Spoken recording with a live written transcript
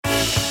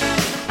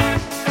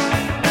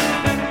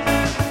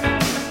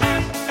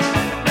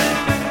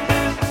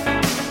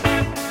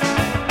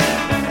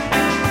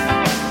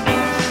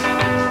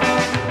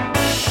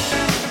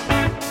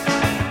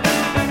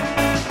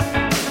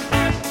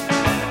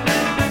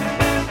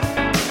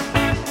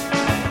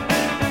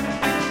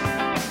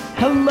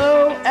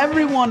Hello,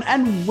 everyone,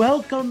 and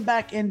welcome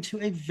back into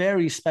a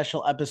very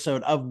special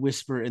episode of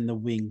Whisper in the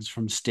Wings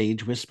from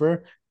Stage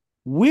Whisper.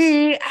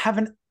 We have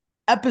an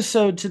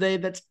episode today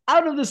that's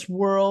out of this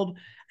world,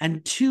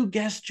 and two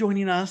guests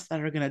joining us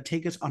that are going to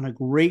take us on a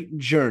great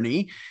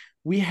journey.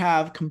 We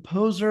have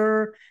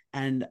composer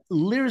and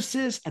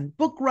lyricist and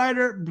book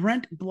writer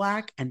Brent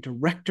Black and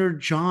director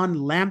John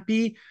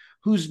Lampy,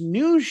 whose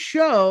new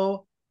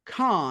show,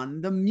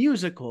 Con, the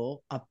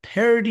musical, a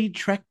parody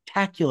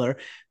spectacular,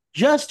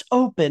 just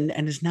opened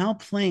and is now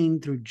playing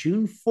through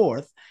June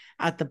 4th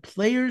at the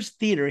Players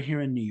Theater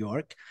here in New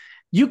York.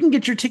 You can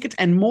get your tickets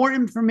and more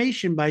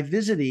information by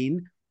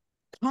visiting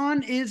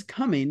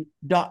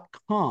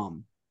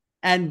coniscoming.com.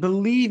 And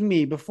believe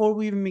me, before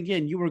we even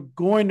begin, you are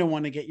going to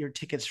want to get your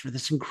tickets for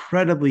this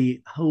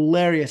incredibly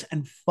hilarious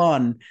and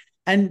fun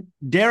and,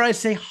 dare I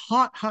say,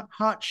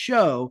 hot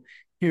show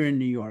here in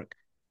New York.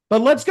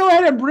 But let's go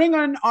ahead and bring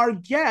on our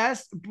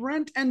guests,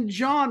 Brent and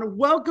John.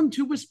 Welcome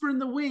to Whisper in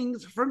the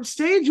Wings from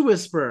Stage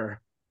Whisper.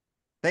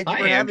 Thank you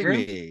Hi, for having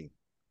Andrew. me.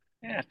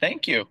 Yeah,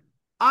 thank you.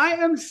 I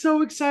am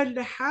so excited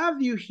to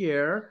have you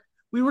here.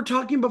 We were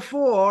talking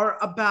before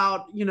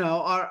about,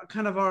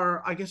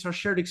 I guess, our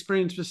shared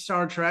experience with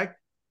Star Trek.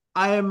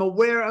 I am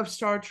aware of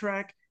Star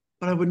Trek,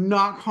 but I would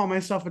not call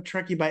myself a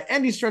Trekkie by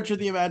any stretch of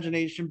the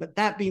imagination. But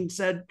that being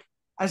said,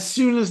 as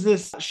soon as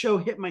this show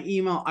hit my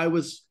email,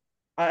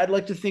 I'd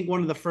like to think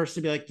one of the first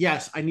to be like,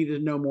 yes, I need to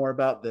know more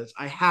about this.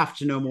 I have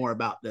to know more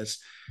about this.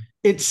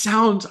 It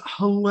sounds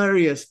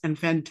hilarious and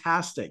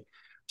fantastic.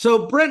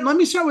 So, Brent, let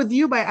me start with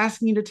you by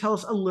asking you to tell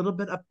us a little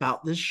bit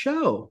about this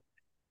show.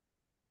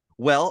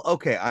 Well,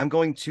 okay, I'm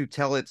going to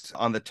tell it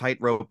on the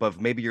tightrope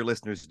of maybe your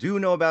listeners do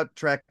know about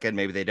Trek and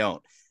maybe they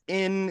don't.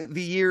 In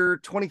the year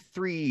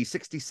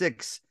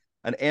 2366,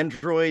 an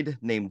android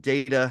named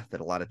Data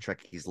that a lot of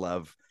Trekkies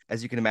love.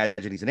 As you can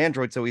imagine, he's an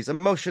android, so he's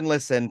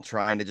emotionless and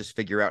trying to just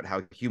figure out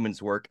how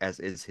humans work, as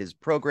is his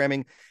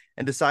programming,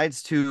 and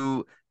decides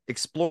to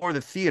explore the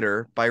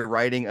theater by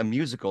writing a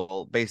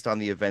musical based on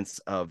the events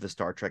of the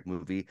Star Trek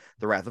movie,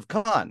 The Wrath of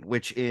Khan,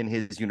 which in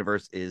his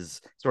universe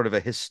is sort of a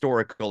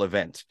historical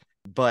event.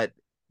 But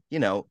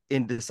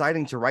in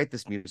deciding to write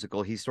this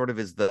musical, he sort of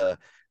is the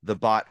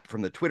bot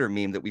from the Twitter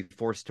meme that we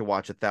forced to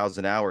watch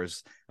 1,000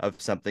 hours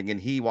of something,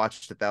 and he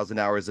watched 1,000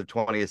 hours of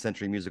 20th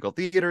century musical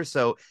theater.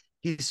 So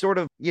he's sort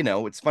of,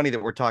 it's funny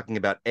that we're talking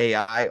about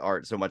AI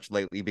art so much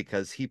lately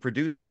because he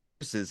produces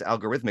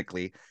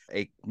algorithmically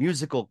a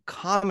musical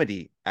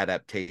comedy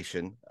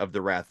adaptation of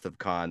The Wrath of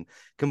Khan,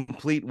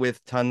 complete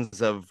with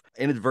tons of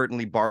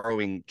inadvertently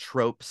borrowing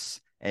tropes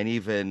and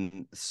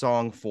even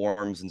song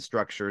forms and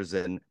structures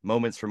and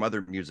moments from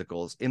other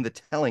musicals in the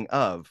telling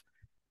of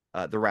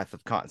The Wrath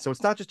of Khan. So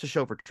it's not just a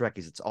show for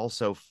Trekkies, it's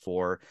also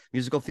for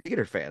musical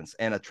theater fans.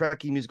 And a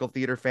Trekkie musical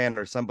theater fan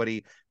or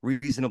somebody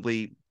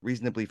reasonably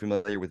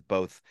familiar with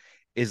both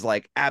is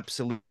like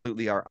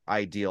absolutely our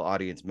ideal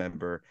audience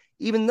member,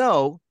 even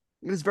though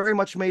it is very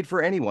much made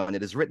for anyone.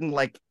 It is written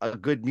like a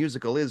good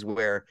musical is,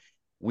 where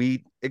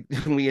we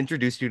we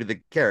introduce you to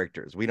the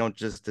characters. We don't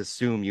just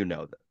assume you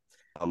know them.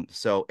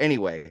 So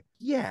anyway,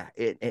 yeah,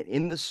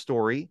 in the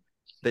story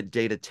that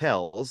Data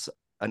tells,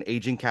 an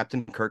aging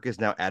Captain Kirk is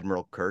now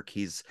Admiral Kirk.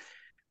 He's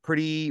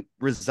pretty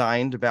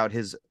resigned about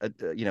his,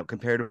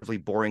 comparatively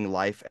boring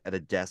life at a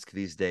desk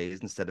these days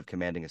instead of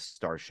commanding a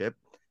starship.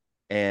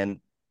 And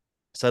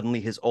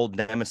suddenly his old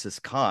nemesis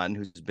Khan,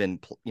 who's been,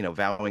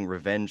 vowing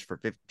revenge for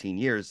 15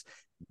 years,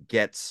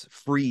 gets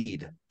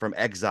freed from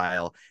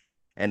exile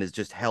and is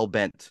just hell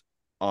bent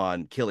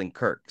on killing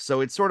Kirk. So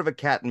it's sort of a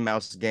cat and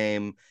mouse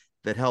game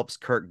that helps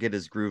Kirk get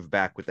his groove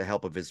back with the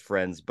help of his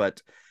friends,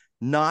 but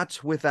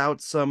not without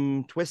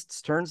some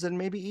twists, turns, and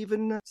maybe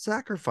even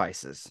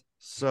sacrifices.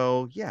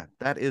 So yeah,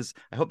 I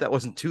hope that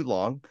wasn't too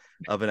long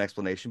of an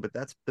explanation, but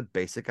that's the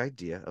basic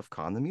idea of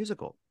Khan the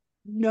musical.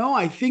 No,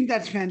 I think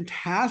that's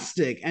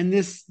fantastic. And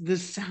this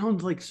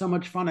sounds like so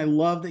much fun. I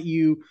love that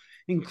you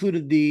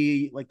included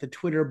the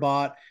Twitter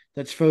bot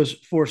that's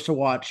forced to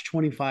watch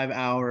 25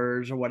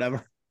 hours or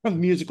whatever of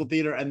musical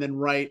theater and then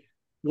write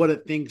what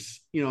it thinks,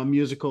 a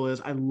musical is.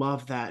 I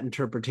love that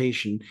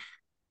interpretation.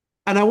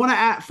 And I want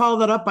to follow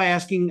that up by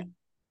asking,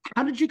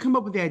 how did you come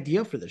up with the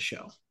idea for this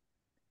show?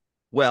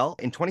 Well,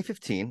 in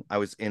 2015, I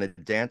was in a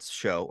dance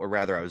show, or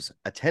rather, I was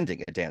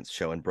attending a dance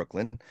show in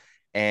Brooklyn,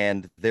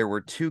 and there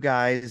were two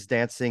guys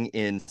dancing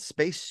in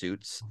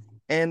spacesuits,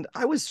 and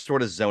I was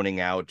sort of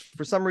zoning out.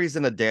 For some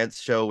reason, a dance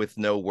show with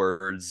no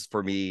words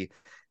for me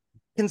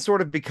can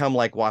sort of become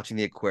like watching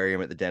the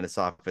aquarium at the dentist's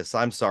office.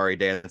 I'm sorry,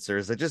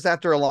 dancers. Just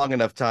after a long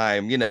enough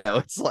time,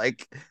 it's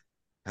like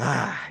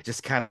it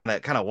just kind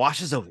of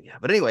washes over you.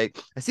 But anyway,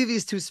 I see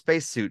these two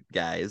spacesuit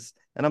guys,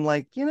 and I'm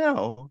like,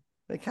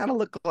 they kind of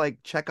look like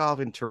Chekhov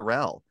and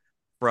Terrell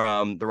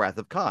from The Wrath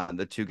of Khan,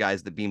 the two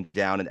guys that beam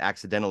down and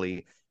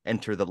accidentally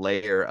enter the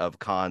lair of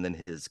Khan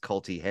and his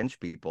culty hench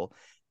people.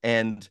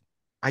 And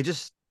I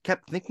just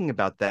kept thinking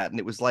about that,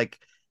 and it was like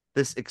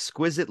this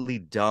exquisitely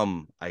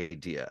dumb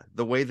idea.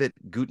 The way that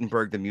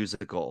Gutenberg the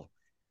musical,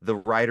 the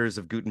writers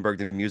of Gutenberg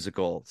the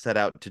musical set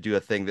out to do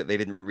a thing that they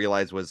didn't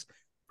realize was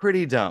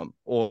pretty dumb.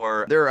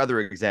 Or there are other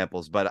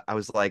examples, but I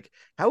was like,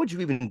 how would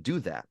you even do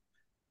that?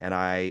 And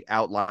I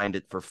outlined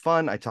it for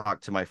fun. I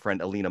talked to my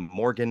friend Alina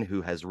Morgan,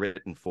 who has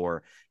written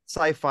for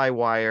Sci-Fi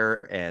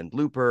Wire and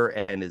Looper,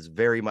 and is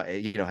very much,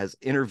 has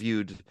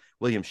interviewed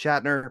William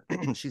Shatner.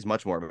 She's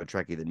much more of a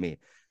Trekkie than me,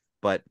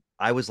 but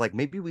I was like,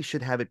 maybe we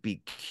should have it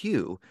be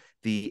Q,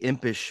 the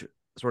impish,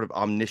 sort of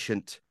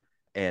omniscient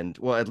and,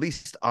 well, at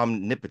least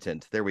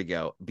omnipotent, there we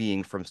go,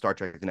 being from Star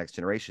Trek The Next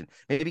Generation.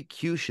 Maybe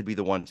Q should be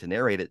the one to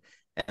narrate it.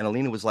 And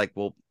Alina was like,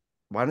 well,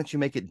 why don't you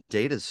make it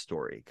Data's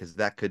story? Because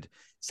that could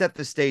set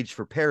the stage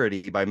for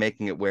parody by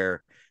making it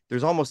where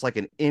there's almost like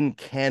an in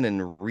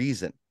canon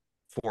reason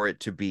for it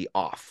to be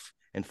off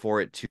and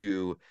for it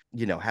to,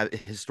 have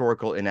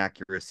historical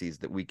inaccuracies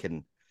that we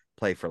can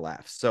play for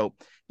laughs. So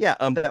yeah,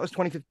 that was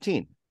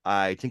 2015.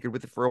 I tinkered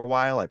with it for a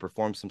while. I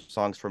performed some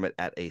songs from it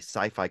at a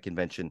sci-fi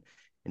convention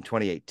in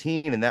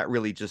 2018, and that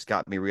really just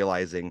got me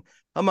realizing,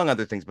 among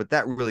other things, but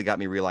that really got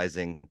me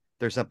realizing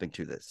there's something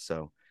to this.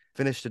 So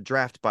finished a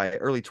draft by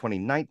early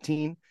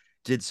 2019,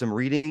 did some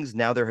readings.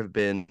 Now there have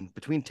been,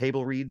 between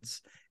table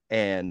reads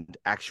and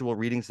actual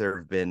readings, there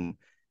have been,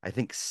 I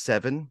think,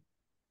 7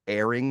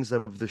 airings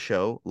of the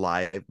show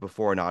live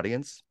before an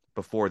audience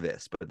before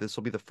this, but this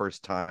will be the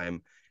first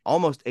time,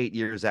 almost 8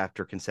 years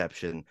after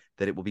conception,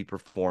 that it will be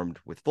performed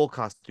with full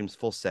costumes,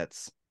 full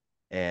sets,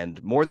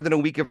 and more than a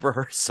week of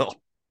rehearsal.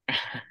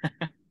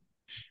 I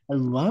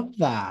love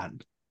that.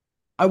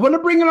 I want to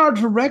bring in our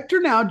director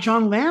now,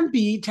 John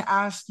Lambie, to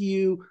ask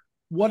you,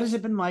 what has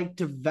it been like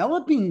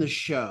developing the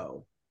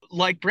show?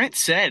 Like Brent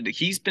said,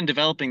 he's been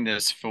developing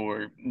this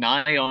for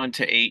nigh on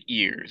to 8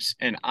 years,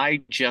 and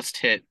I just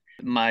hit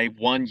my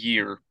 1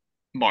 year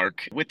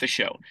mark with the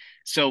show.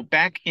 So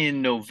back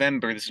in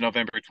November, this is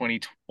November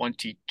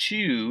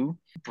 2022,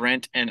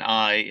 Brent and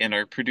I and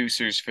our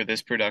producers for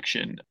this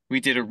production, we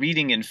did a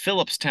reading in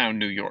Phillipstown,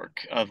 New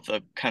York, of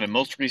the kind of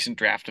most recent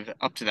draft of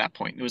up to that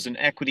point. It was an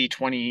equity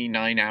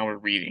 29-hour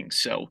reading.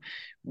 So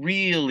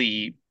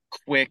really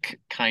quick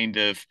kind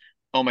of,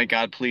 oh my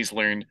God, please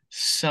learn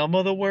some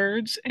of the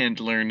words and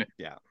learn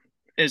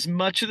as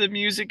much of the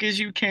music as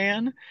you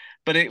can.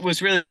 But it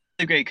was really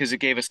great because it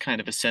gave us kind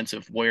of a sense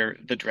of where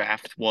the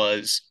draft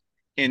was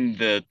in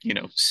the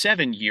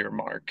 7 year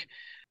mark.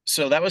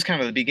 So that was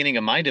kind of the beginning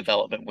of my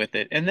development with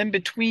it. And then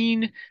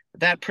between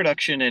that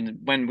production and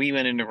when we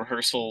went into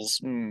rehearsals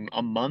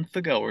a month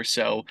ago or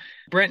so,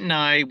 Brent and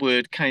I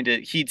would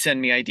he'd send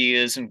me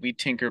ideas and we'd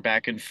tinker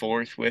back and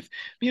forth with,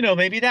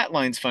 maybe that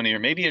line's funny, or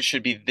maybe it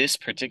should be this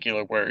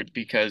particular word.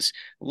 Because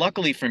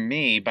luckily for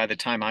me, by the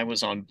time I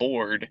was on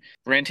board,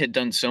 Brent had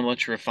done so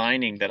much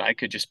refining that I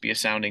could just be a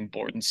sounding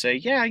board and say,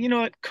 yeah, you know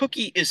what,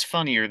 cookie is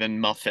funnier than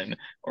muffin,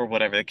 or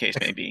whatever the case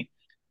may be.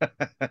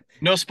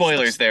 No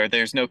spoilers there.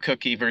 There's no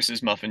cookie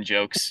versus muffin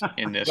jokes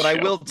in this but show.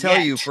 I will tell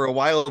you, for a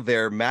while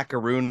there,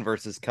 macaroon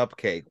versus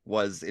cupcake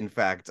was, in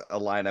fact, a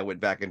line I went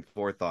back and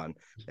forth on.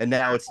 And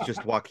now it's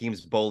just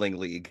Joaquim's bowling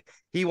league.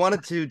 He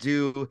wanted to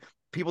do,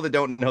 people that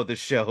don't know the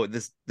show,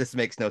 this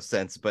makes no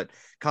sense, but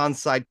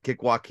Khan's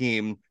sidekick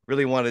Joaquim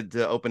really wanted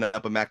to open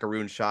up a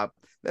macaroon shop,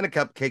 then a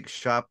cupcake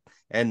shop,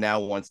 and now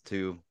wants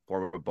to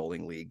form a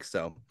bowling league.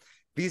 So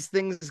these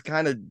things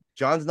kind of,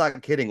 John's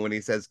not kidding when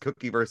he says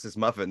cookie versus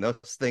muffin. Those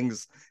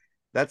things,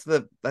 that's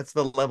the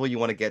level you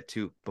want to get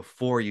to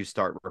before you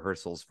start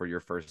rehearsals for your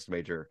first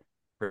major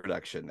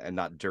production, and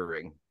not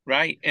during.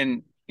 Right.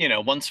 And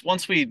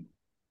once we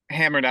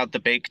hammered out the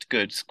baked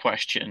goods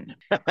question,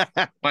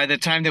 by the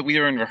time that we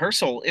were in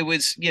rehearsal, it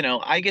was,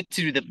 I get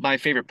to do my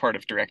favorite part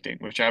of directing,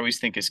 which I always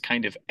think is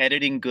kind of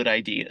editing good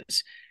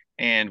ideas.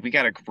 And we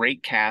got a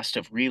great cast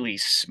of really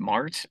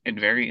smart and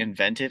very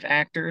inventive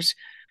actors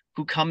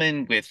who come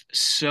in with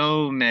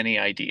so many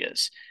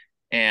ideas,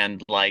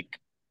 and like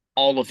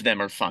all of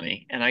them are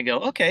funny. And I go,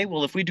 okay,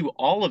 well, if we do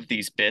all of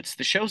these bits,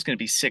 the show's going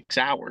to be 6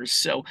 hours.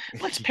 So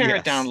let's pare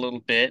it down a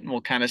little bit, and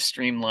we'll kind of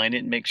streamline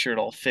it and make sure it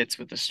all fits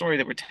with the story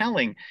that we're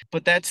telling.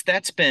 But that's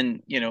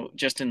been,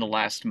 just in the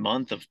last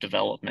month of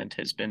development,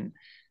 has been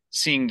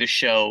seeing the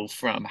show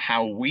from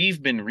how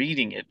we've been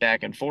reading it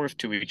back and forth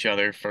to each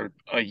other for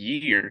a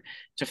year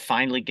to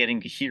finally getting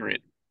to hear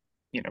it,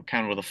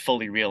 kind of with a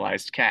fully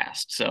realized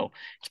cast. So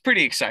it's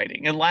pretty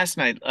exciting. And last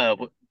night,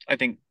 I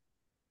think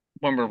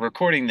when we're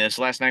recording this,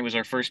 last night was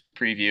our first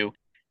preview,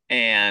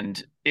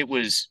 and it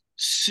was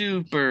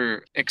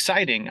super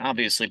exciting,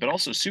 obviously, but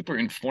also super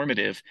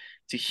informative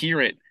to hear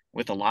it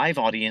with a live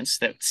audience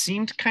that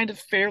seemed kind of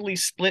fairly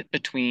split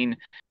between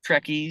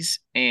Trekkies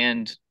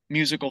and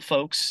musical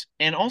folks,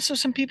 and also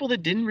some people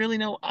that didn't really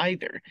know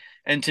either.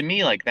 And to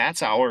me, like,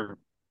 that's our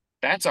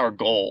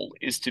goal,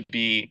 is to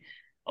be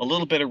a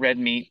little bit of red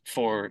meat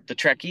for the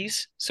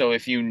Trekkies. So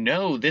if you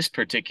know this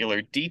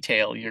particular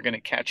detail, you're going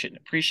to catch it and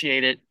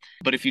appreciate it.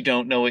 But if you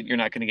don't know it, you're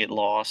not going to get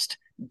lost.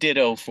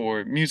 Ditto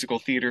for musical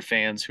theater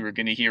fans who are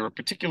going to hear a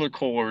particular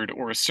chord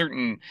or a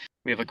certain,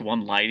 we have like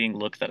one lighting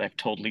look that I've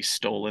totally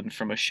stolen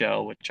from a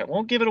show, which I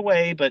won't give it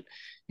away, but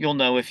you'll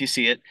know if you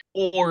see it.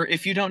 Or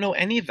if you don't know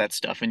any of that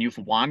stuff and you've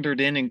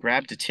wandered in and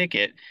grabbed a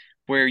ticket,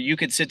 where you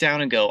could sit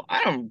down and go,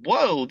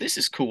 whoa, this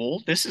is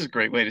cool. This is a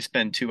great way to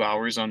spend 2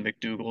 hours on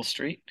McDougal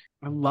Street.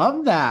 I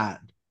love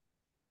that.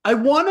 I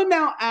want to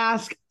now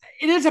ask,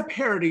 it is a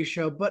parody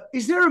show, but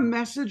is there a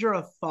message or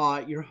a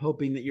thought you're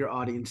hoping that your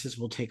audiences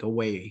will take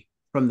away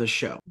from the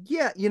show?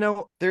 Yeah,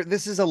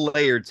 this is a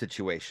layered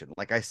situation.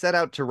 Like, I set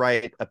out to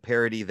write a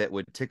parody that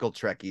would tickle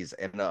Trekkies,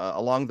 and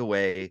along the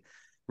way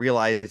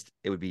realized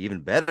it would be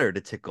even better to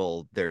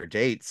tickle their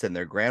dates and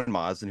their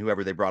grandmas and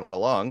whoever they brought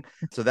along.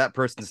 So that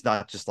person's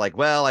not just like,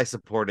 well, I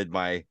supported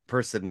my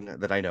person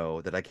that I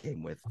know that I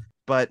came with.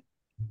 But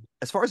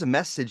as far as a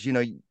message,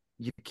 you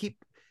keep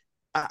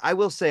I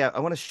will say I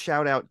want to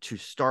shout out to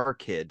Star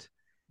Kid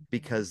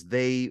because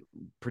they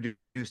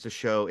produced a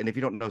show. And if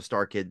you don't know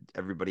Star Kid,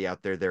 everybody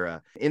out there,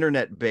 they're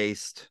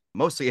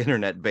mostly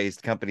internet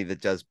based company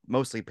that does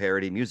mostly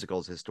parody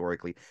musicals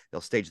historically.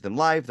 They'll stage them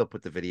live, they'll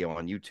put the video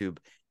on YouTube.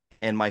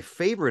 And my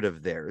favorite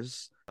of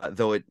theirs,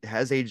 though it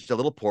has aged a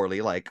little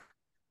poorly, like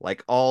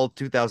all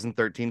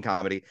 2013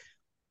 comedy,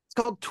 it's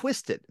called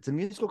Twisted. It's a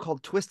musical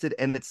called Twisted.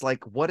 And it's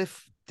like, what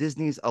if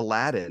Disney's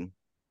Aladdin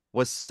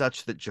was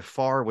such that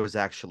Jafar was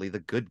actually the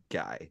good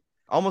guy?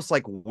 Almost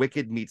like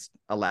Wicked meets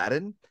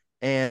Aladdin.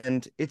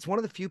 And it's one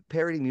of the few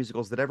parody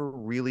musicals that ever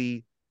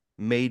really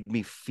made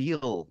me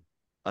feel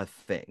a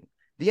thing.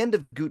 The end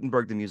of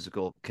Gutenberg the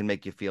musical can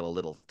make you feel a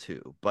little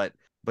too, but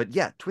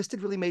yeah,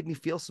 Twisted really made me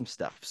feel some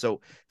stuff.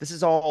 So this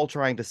is all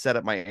trying to set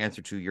up my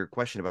answer to your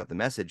question about the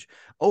message.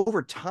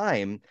 Over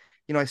time,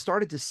 I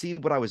started to see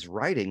what I was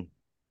writing,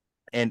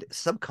 and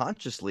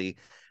subconsciously,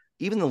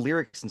 even the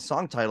lyrics and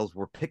song titles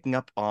were picking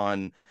up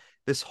on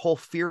this whole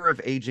fear of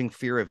aging,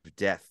 fear of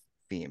death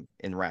theme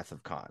in Wrath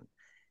of Khan.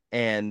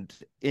 And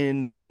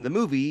in the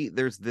movie,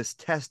 there's this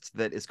test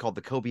that is called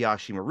the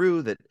Kobayashi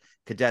Maru that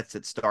cadets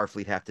at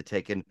Starfleet have to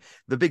take. And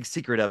the big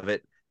secret of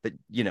it that,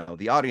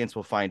 the audience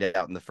will find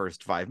out in the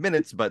first 5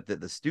 minutes, but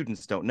that the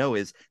students don't know,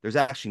 is there's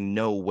actually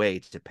no way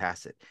to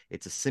pass it.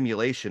 It's a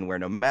simulation where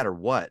no matter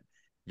what,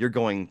 you're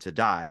going to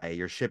die.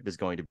 Your ship is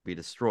going to be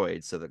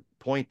destroyed. So the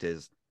point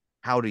is,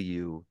 how do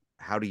you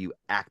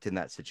act in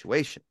that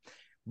situation?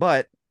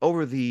 But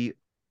over the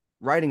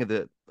writing of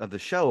the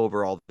show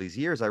over all these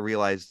years, I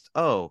realized,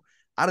 oh,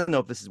 I don't know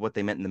if this is what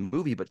they meant in the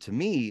movie, but to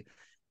me,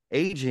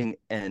 aging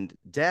and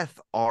death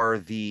are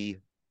the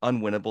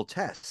unwinnable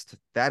test.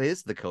 That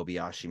is the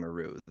Kobayashi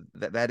Maru.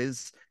 That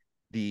is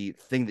the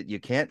thing that you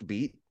can't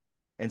beat.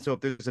 And so if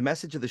there's a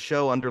message of the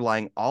show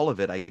underlying all of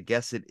it, I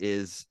guess it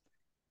is,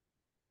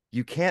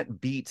 you can't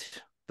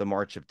beat the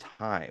march of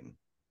time,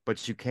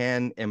 but you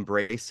can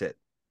embrace it.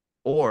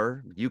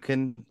 Or you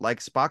can, like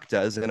Spock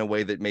does in a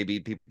way that maybe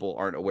people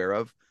aren't aware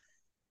of,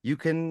 you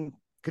can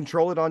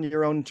control it on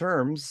your own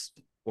terms,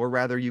 or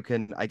rather you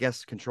can, I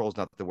guess control is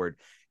not the word.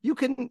 You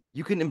can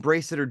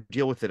embrace it or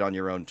deal with it on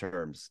your own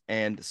terms.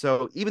 And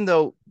so even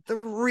though the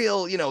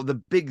real,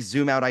 the big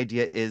zoom out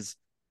idea is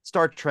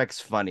Star Trek's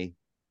funny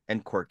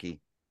and quirky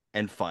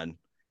and fun,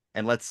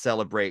 and let's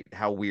celebrate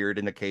how weird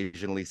and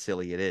occasionally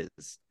silly it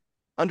is,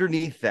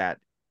 underneath that,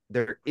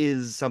 there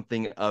is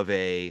something of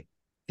a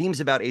themes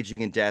about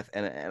aging and death,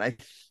 and I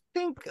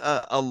think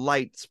a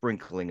light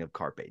sprinkling of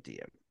Carpe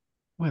Diem.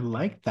 Oh, I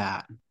like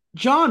that.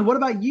 John, what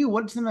about you?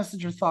 What's the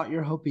message or thought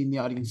you're hoping the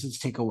audiences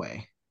take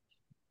away?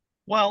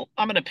 Well,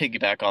 I'm going to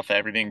piggyback off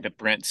everything that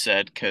Brent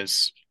said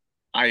because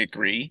I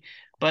agree.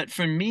 But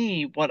for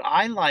me, what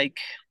I like,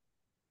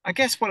 I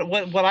guess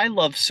what I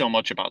love so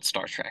much about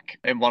Star Trek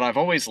and what I've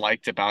always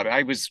liked about it,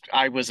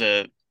 I was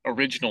a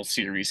original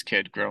series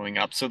kid growing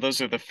up. So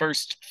those are the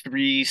first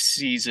 3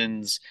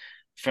 seasons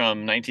from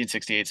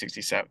 1968,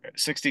 67,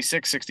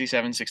 66,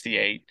 67,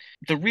 68.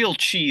 The real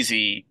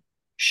cheesy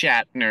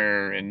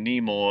Shatner and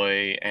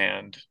Nimoy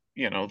and,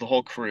 the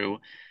whole crew.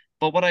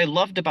 But what I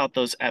loved about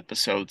those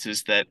episodes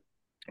is that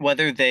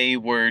whether they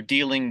were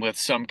dealing with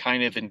some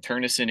kind of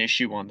internecine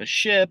issue on the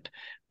ship,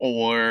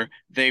 or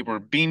they were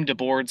beamed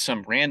aboard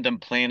some random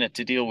planet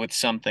to deal with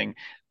something,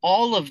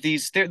 all of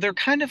these, they're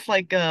kind of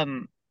like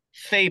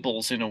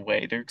fables in a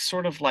way. They're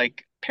sort of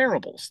like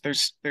parables.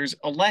 There's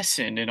a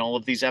lesson in all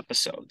of these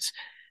episodes.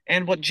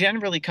 And what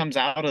generally comes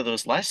out of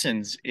those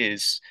lessons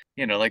is,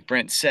 like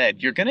Brent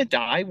said, you're going to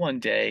die one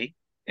day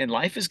and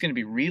life is going to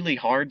be really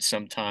hard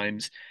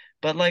sometimes.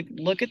 But like,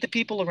 look at the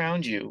people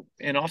around you,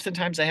 and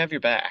oftentimes they have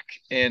your back,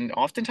 and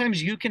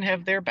oftentimes you can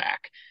have their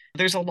back.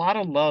 There's a lot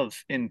of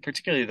love in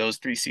particularly those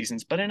 3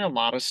 seasons, but in a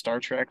lot of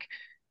Star Trek.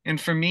 And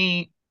for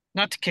me,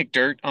 not to kick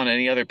dirt on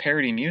any other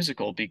parody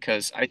musical,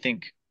 because I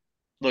think,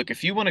 look,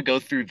 if you want to go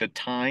through the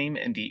time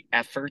and the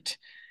effort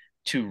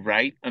to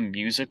write a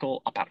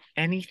musical about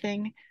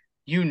anything,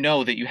 you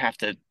know that you have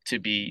to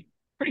be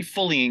pretty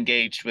fully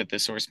engaged with the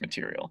source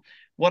material.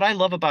 What I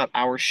love about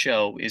our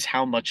show is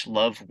how much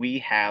love we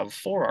have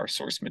for our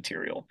source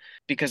material,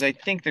 because I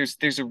think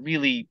there's a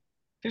really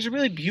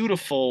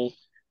beautiful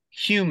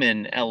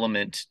human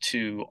element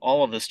to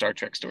all of the Star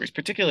Trek stories,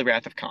 particularly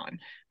Wrath of Khan,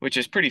 which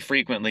is pretty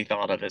frequently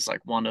thought of as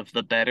like one of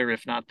the better,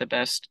 if not the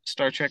best,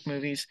 Star Trek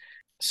movies.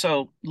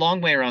 So,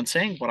 long way around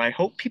saying, what I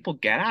hope people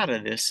get out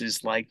of this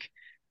is like,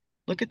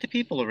 look at the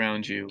people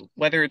around you,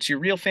 whether it's your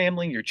real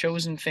family, your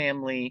chosen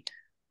family,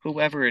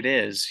 whoever it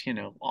is,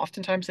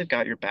 oftentimes they've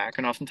got your back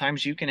and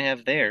oftentimes you can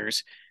have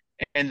theirs.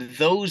 And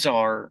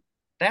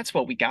that's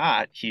what we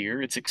got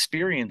here. It's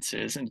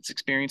experiences and it's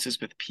experiences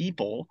with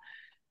people.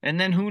 And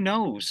then who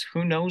knows?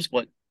 Who knows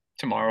what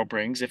tomorrow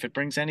brings, if it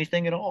brings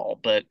anything at all.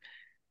 But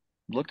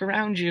look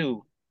around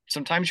you.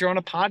 Sometimes you're on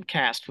a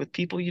podcast with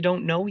people you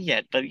don't know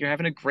yet, but you're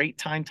having a great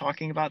time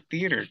talking about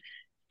theater.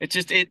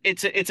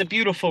 It's a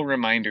beautiful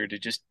reminder to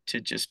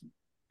just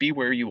be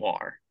where you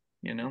are,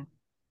 you know?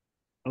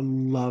 I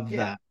love Yeah.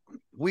 that.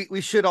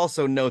 We should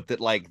also note that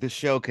like the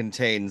show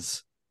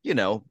contains,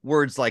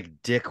 words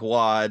like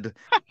dickwad.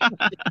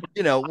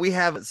 We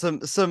have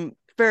some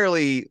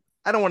fairly,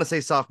 I don't want to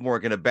say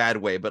sophomoric in a bad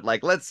way, but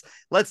like let's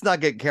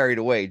not get carried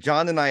away.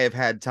 John and I have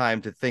had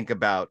time to think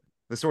about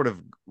the sort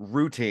of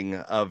rooting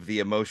of the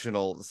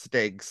emotional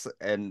stakes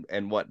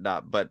and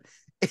whatnot, but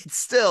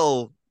it's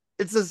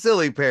a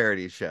silly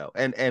parody show.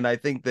 And I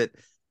think that,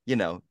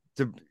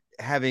 to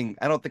having,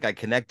 I don't think I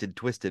connected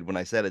Twisted when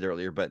I said it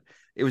earlier, but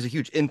it was a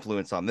huge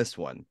influence on this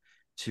one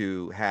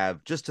to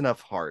have just enough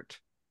heart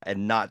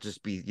and not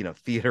just be,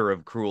 theater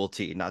of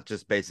cruelty, not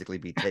just basically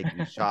be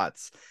taking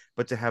shots,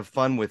 but to have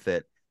fun with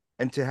it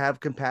and to have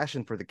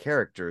compassion for the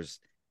characters,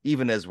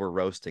 even as we're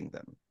roasting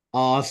them.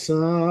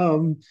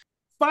 Awesome.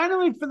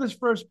 Finally, for this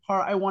first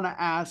part, I want to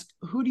ask,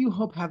 who do you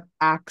hope have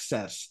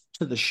access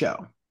to the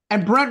show?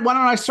 And Brent, why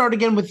don't I start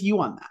again with you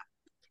on that?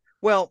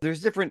 Well,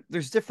 there's different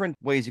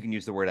ways you can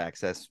use the word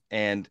access.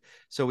 And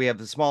so we have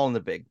the small and the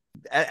big.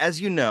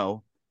 As you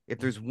know, if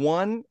there's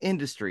one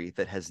industry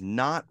that has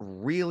not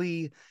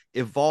really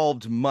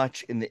evolved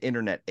much in the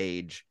internet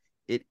age,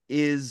 it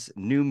is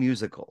new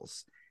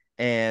musicals.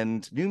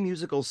 And new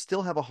musicals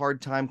still have a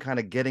hard time kind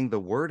of getting the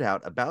word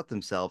out about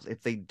themselves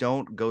if they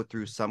don't go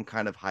through some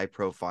kind of high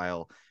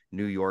profile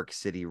New York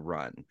City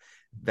run.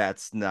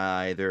 That's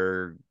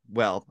neither,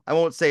 well, I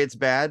won't say it's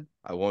bad,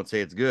 I won't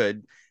say it's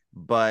good,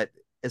 but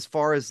as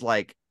far as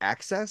like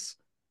access,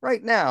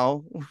 right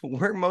now,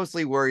 we're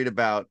mostly worried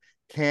about,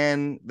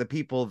 can the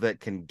people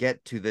that can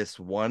get to this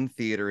one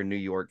theater in New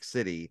York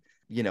City,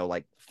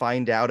 like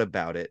find out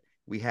about it.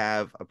 We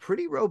have a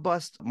pretty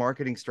robust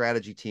marketing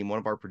strategy team. One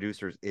of our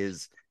producers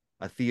is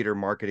a theater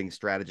marketing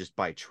strategist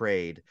by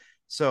trade.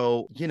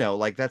 So,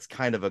 like that's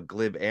kind of a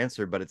glib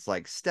answer, but it's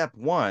like step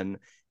one,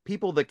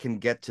 people that can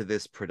get to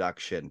this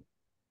production.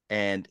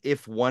 And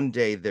if one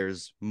day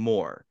there's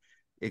more,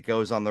 it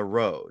goes on the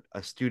road,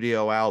 a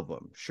studio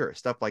album, sure,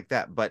 stuff like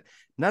that. But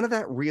none of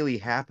that really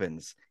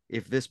happens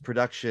if this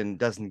production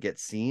doesn't get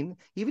seen.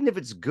 Even if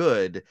it's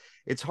good,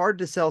 it's hard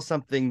to sell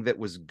something that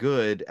was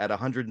good at a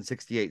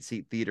 168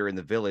 seat theater in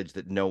the Village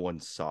that no one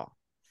saw.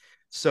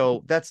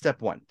 So that's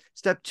step one.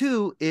 Step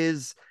two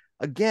is,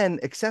 again,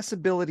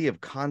 accessibility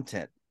of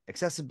content,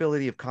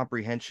 accessibility of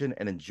comprehension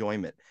and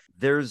enjoyment.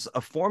 There's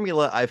a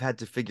formula I've had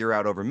to figure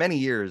out over many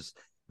years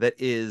that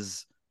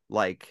is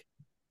like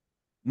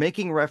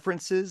making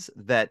references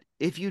that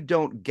if you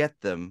don't get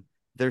them,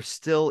 they're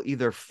still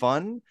either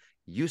fun,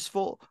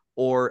 useful,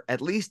 or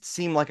at least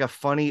seem like a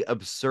funny,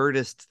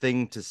 absurdist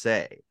thing to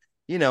say.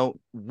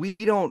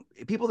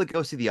 People that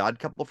go see The Odd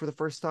Couple for the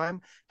first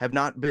time have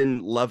not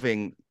been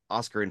loving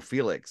Oscar and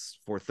Felix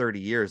for 30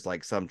 years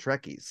like some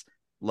Trekkies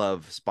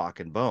love Spock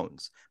and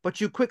Bones. But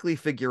you quickly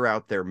figure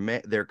out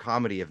their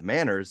comedy of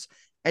manners,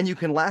 and you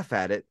can laugh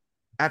at it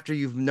after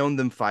you've known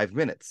them 5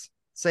 minutes.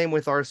 Same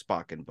with our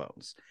Spock and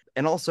Bones.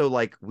 And also,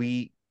 like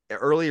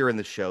earlier in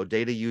the show,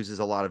 Data uses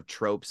a lot of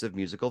tropes of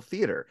musical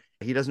theater.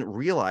 He doesn't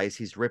realize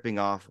he's ripping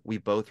off We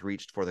Both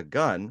Reached for the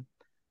Gun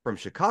from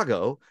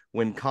Chicago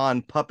when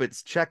Khan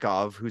puppets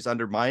Chekhov, who's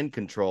under mind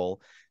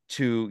control,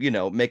 to,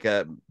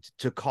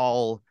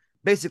 call,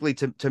 basically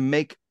to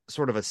make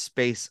sort of a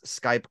space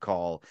Skype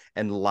call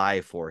and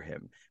lie for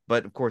him.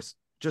 But of course,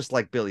 just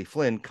like Billy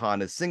Flynn,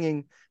 Khan is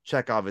singing,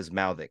 Chekhov is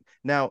mouthing.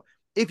 Now,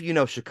 if you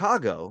know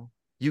Chicago,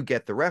 you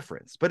get the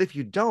reference. But if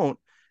you don't,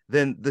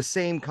 then the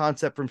same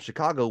concept from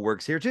Chicago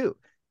works here too.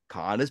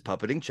 Khan is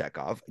puppeting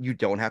Chekhov. You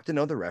don't have to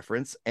know the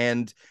reference.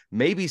 And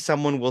maybe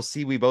someone will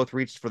see We Both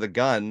Reached for the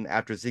Gun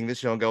after seeing this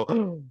show and go,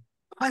 oh,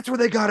 that's where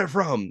they got it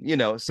from.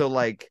 So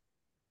like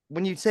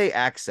when you say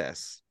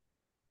access,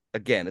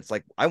 again, it's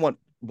like, I want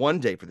one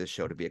day for this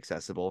show to be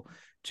accessible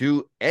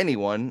to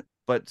anyone.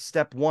 But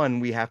step one,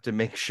 we have to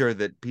make sure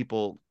that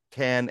people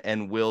can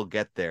and will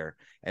get there.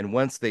 And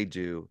once they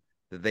do,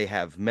 that they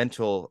have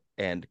mental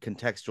and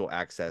contextual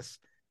access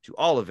to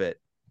all of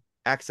it,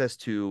 access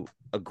to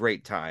a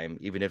great time,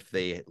 even if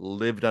they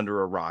lived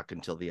under a rock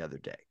until the other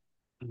day.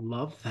 I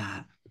love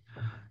that.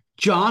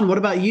 John, what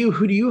about you?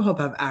 Who do you hope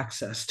have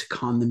access to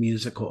Khan the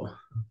Musical?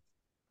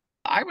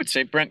 I would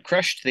say Brent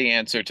crushed the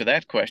answer to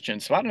that question,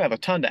 so I don't have a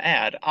ton to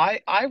add.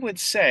 I would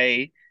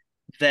say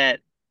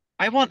that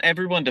I want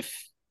everyone to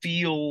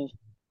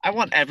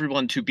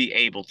be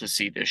able to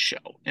see this show.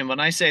 And when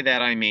I say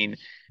that, I mean,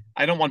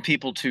 I don't want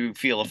people to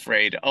feel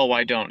afraid, oh,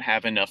 I don't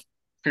have enough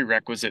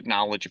prerequisite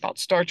knowledge about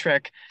Star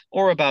Trek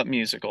or about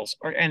musicals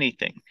or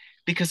anything.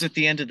 Because at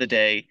the end of the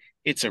day,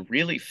 it's a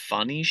really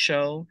funny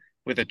show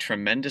with a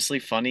tremendously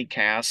funny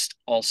cast,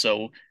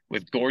 also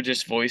with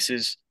gorgeous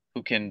voices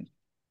who can,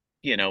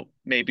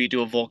 maybe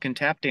do a Vulcan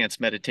tap dance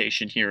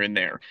meditation here and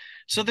there.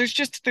 So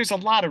there's a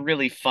lot of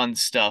really fun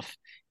stuff,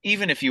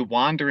 even if you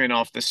wander in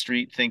off the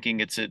street thinking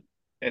it's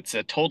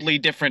a totally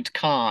different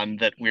con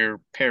that we're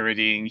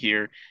parodying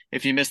here.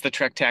 If you missed the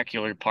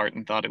Trektacular part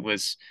and thought it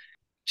was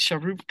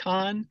Shahrukh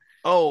Khan.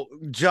 Oh,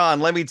 John,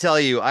 let me tell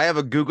you, I have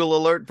a Google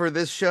alert for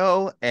this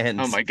show, Oh and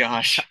my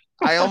gosh.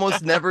 I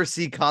almost never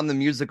see Con the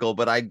Musical,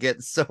 but I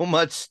get so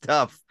much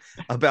stuff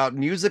about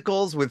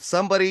musicals with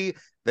somebody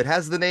that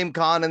has the name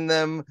Con in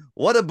them.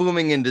 What a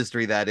booming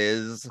industry that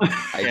is.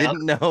 I Yep.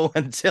 didn't know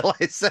until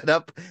I set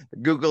up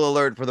Google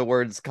alert for the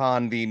words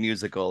Con the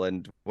Musical,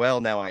 and well,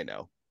 now I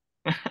know.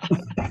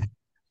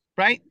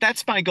 Right?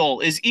 That's my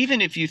goal is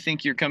even if you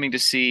think you're coming to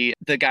see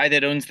the guy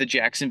that owns the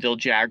Jacksonville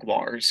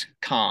Jaguars,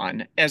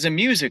 Con, as a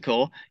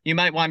musical, you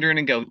might wander in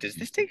and go, does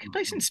this take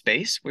place in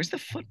space? Where's the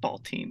football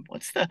team?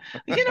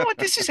 You know what?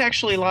 This is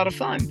actually a lot of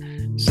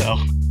fun. So,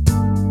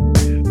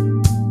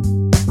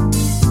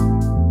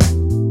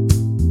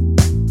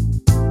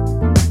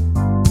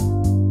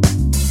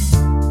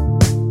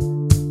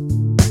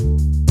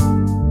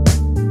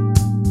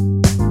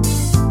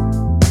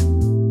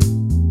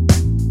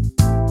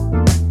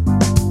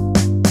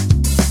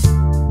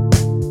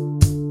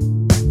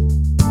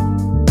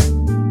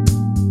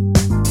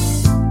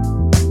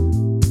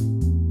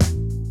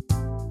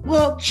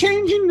 Well,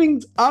 changing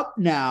things up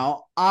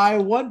now, I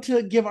want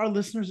to give our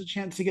listeners a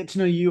chance to get to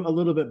know you a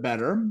little bit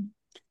better.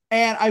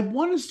 And I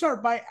want to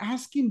start by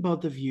asking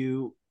both of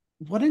you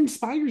what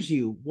inspires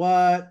you?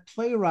 What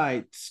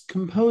playwrights,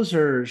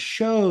 composers,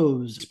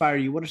 shows inspire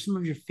you? What are some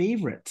of your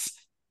favorites?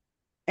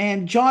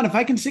 And John, if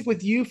I can stick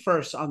with you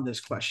first on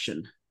this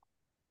question.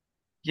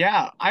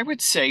 yeah, I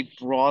would say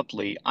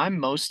broadly, I'm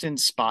most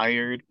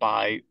inspired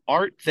by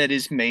art that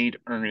is made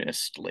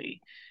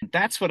earnestly.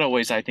 That's what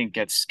always I think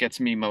gets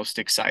me most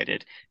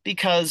excited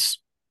because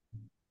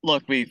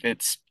look,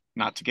 it's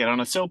not to get on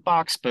a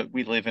soapbox, but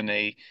we live in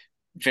a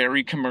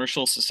very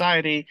commercial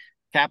society,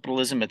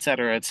 capitalism, et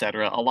cetera, et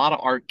cetera. A lot of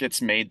art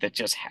gets made that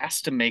just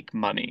has to make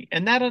money.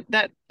 And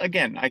that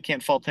again, I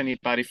can't fault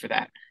anybody for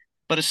that.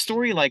 But a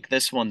story like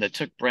this one that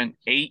took Brent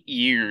 8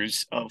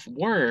 years of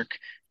work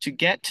to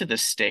get to the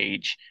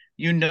stage,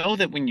 you know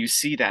that when you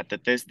see that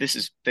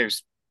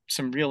there's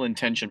some real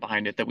intention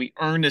behind it, that we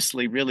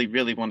earnestly really,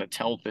 really want to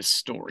tell this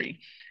story.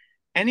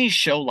 Any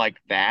show like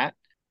that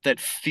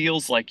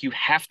feels like you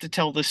have to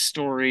tell this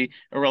story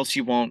or else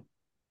you won't,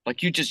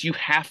 like you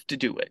have to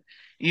do it.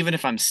 Even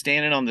if I'm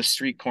standing on the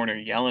street corner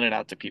yelling it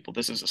out to people,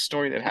 this is a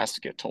story that has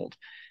to get told.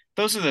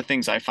 Those are the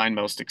things I find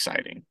most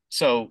exciting.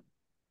 So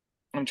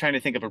I'm trying to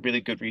think of a really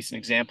good recent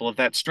example of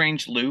that.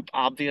 Strange Loop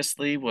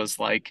obviously was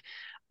like,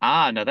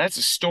 no, that's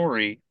a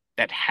story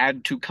that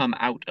had to come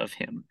out of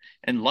him.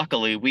 And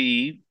luckily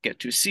we get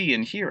to see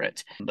and hear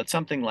it. But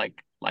something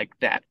like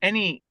that,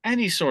 any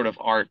sort of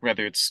art,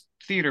 whether it's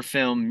theater,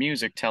 film,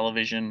 music,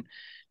 television,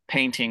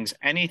 paintings,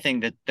 anything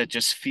that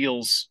just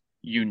feels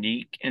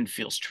unique and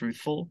feels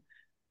truthful,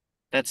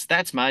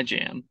 that's my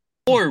jam.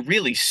 Or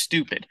really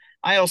stupid.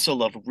 I also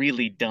love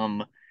really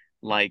dumb,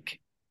 like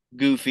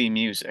goofy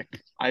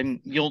music.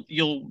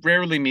 You'll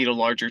rarely meet a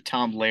larger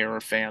Tom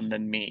Lehrer fan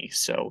than me.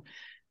 So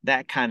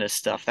that kind of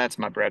stuff, that's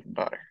my bread and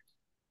butter.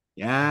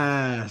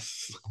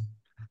 Yes.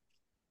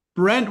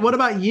 Brent, what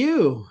about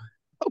you?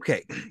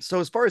 Okay, so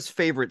as far as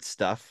favorite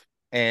stuff,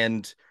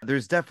 and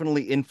there's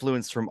definitely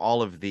influence from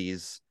all of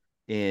these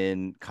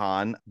in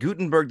Con.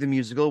 Gutenberg the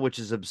musical, which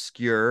is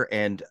obscure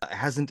and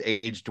hasn't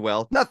aged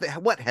well. Nothing,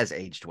 what has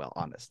aged well,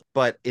 honestly.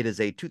 But it is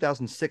a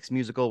 2006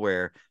 musical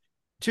where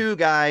two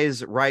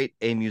guys write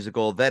a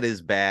musical that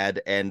is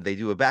bad and they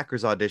do a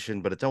backers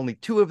audition, but it's only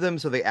two of them,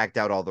 so they act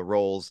out all the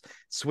roles,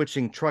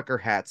 switching trucker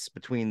hats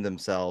between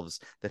themselves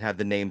that have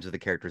the names of the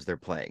characters they're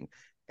playing.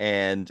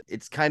 And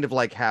it's kind of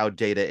like how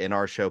Data in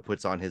our show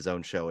puts on his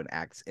own show and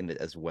acts in it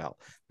as well.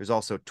 There's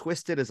also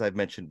Twisted, as I've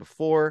mentioned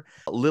before.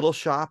 Little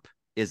Shop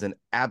is an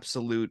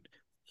absolute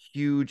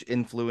huge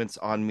influence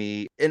on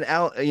me. And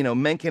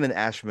Menken and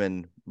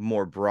Ashman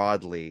more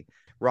broadly.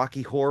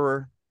 Rocky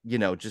Horror,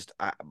 just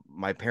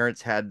my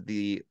parents had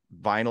the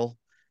vinyl,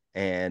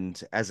 and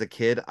as a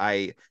kid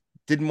I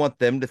didn't want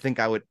them to think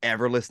I would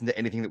ever listen to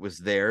anything that was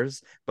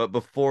theirs, but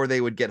before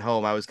they would get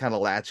home I was kind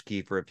of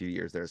latchkey for a few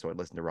years there, so I'd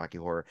listen to Rocky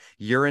Horror.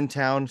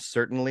 Urinetown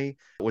certainly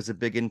was a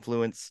big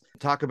influence.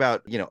 Talk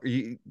about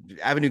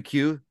Avenue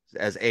Q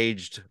as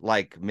aged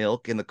like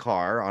milk in the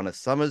car on a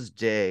summer's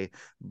day,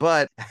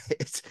 but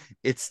it's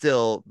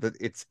still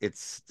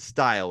its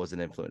style was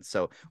an influence.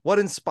 So what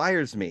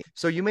inspires me?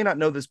 So you may not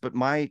know this, but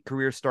my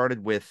career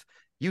started with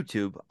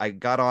YouTube. I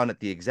got on at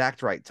the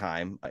exact right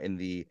time in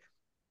the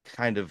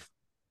kind of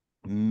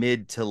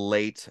mid to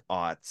late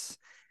aughts,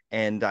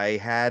 and I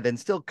had and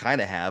still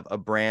kind of have a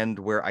brand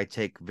where I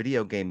take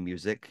video game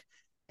music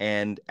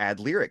and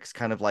add lyrics,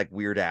 kind of like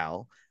Weird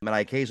Al. And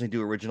I occasionally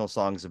do original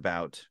songs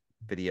about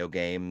video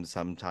games.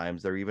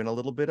 Sometimes they're even a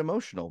little bit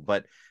emotional.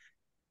 But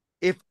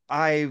if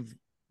I've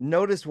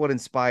noticed what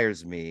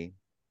inspires me,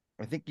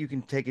 I think you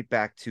can take it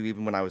back to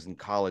even when I was in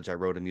college. I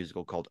wrote a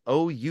musical called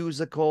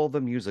OUsical the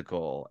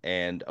Musical,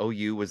 and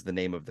OU was the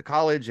name of the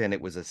college, and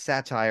it was a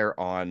satire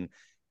on,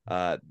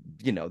 uh,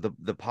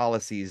 the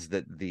policies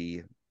that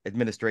the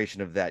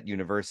administration of that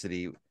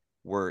university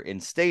were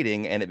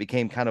instating, and it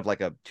became kind of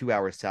like a 2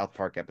 hour South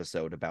Park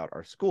episode about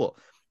our school.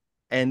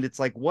 And it's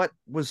like, what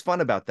was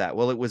fun about that?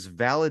 Well, it was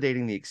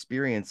validating the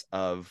experience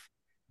of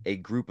a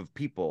group of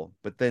people,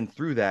 but then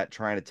through that,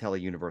 trying to tell a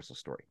universal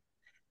story.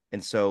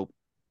 And so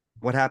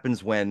what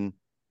happens when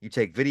you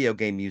take video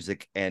game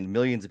music and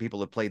millions of people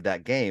have played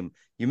that game,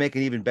 you make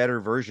an even better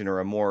version or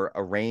a more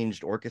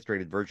arranged,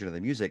 orchestrated version of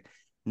the music.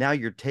 Now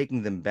you're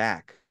taking them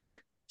back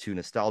to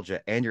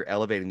nostalgia and you're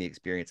elevating the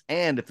experience.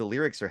 And if the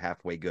lyrics are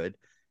halfway good,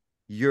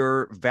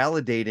 you're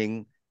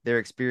validating their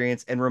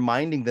experience and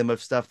reminding them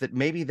of stuff that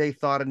maybe they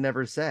thought and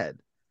never said.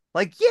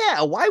 Like,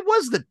 yeah, why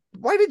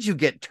did you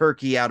get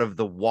turkey out of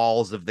the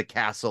walls of the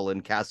castle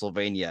in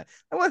Castlevania?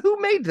 Who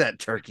made that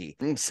turkey?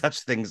 And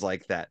such things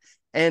like that.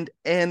 And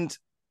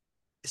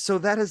so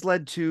that has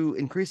led to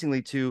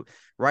increasingly to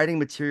writing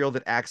material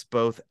that acts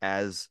both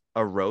as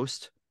a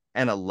roast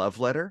and a love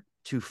letter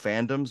to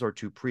fandoms or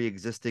to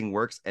pre-existing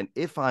works. And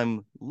if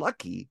I'm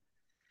lucky,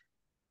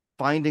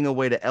 finding a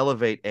way to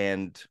elevate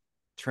and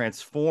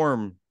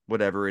transform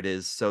whatever it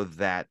is so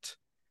that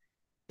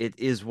it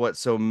is what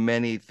so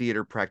many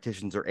theater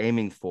practitioners are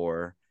aiming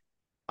for,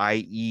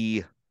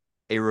 i.e.,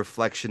 a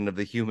reflection of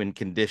the human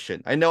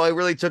condition. I know I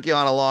really took you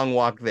on a long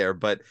walk there,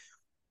 but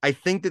I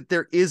think that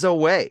there is a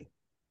way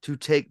to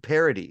take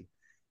parody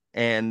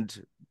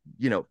and,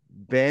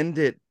 bend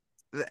it.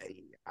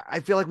 I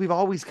feel like we've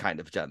always kind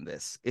of done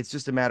this. It's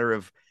just a matter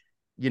of,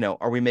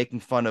 are we making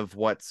fun of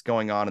what's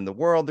going on in the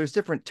world? There's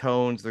different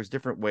tones, there's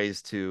different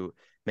ways to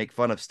make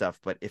fun of stuff.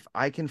 But if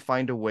I can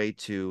find a way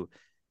to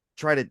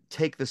try to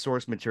take the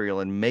source material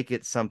and make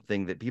it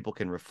something that people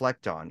can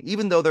reflect on,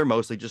 even though they're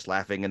mostly just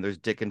laughing and there's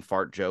dick and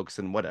fart jokes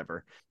and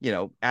whatever.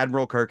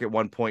 Admiral Kirk at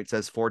one point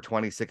says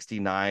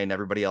 42069,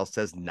 everybody else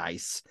says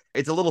nice.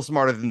 It's a little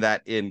smarter than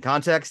that in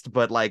context,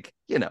 but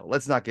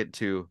let's not get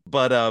too.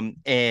 But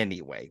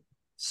anyway.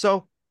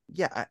 So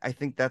yeah, I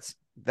think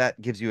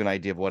that gives you an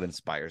idea of what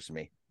inspires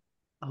me.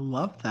 I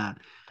love that.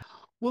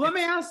 Well, let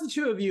me ask the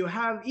two of you,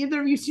 have either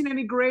of you seen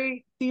any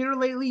great theater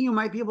lately you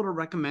might be able to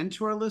recommend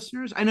to our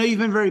listeners? I know you've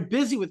been very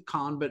busy with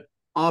con, but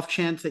off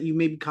chance that you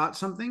maybe caught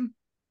something?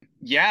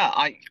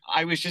 Yeah,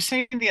 I was just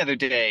saying the other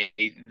day,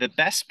 the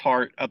best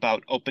part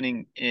about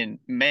opening in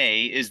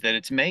May is that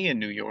it's May in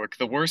New York.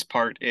 The worst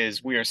part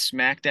is we are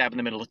smack dab in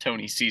the middle of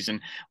Tony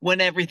season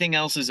when everything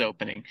else is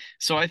opening.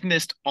 So I've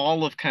missed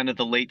all of kind of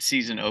the late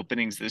season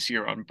openings this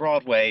year on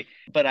Broadway,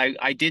 but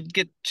I did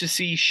get to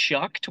see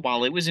Shucked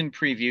while it was in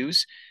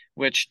previews,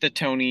 which the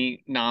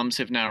Tony noms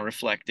have now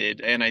reflected,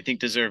 and I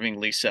think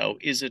deservingly so,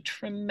 is a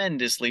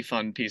tremendously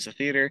fun piece of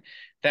theater.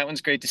 That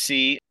one's great to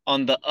see.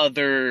 On the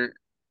other,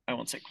 I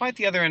won't say quite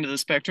the other end of the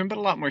spectrum, but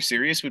a lot more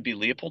serious would be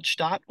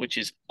Leopoldstadt, which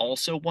is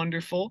also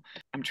wonderful.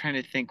 I'm trying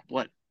to think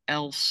what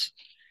else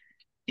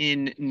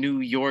in New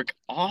York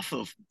off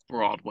of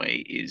Broadway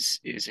is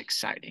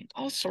exciting.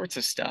 All sorts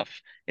of stuff.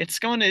 It's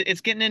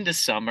getting into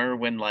summer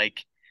when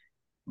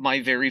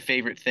my very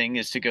favorite thing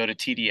is to go to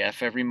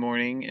TDF every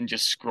morning and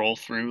just scroll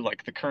through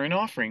the current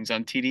offerings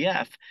on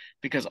TDF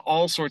because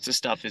all sorts of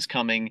stuff is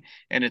coming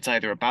and it's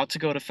either about to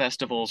go to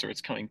festivals or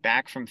it's coming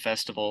back from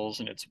festivals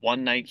and it's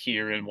one night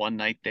here and one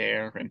night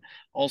there and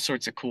all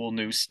sorts of cool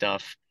new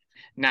stuff.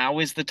 Now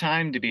is the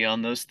time to be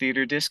on those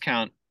theater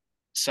discount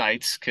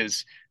sites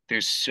because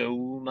there's so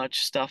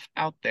much stuff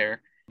out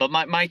there. But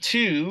my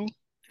two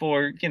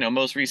for,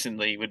 most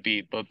recently would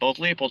be both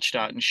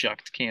Leopoldstadt and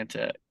Shucked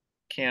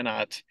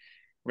cannot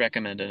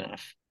recommend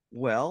enough.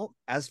 Well,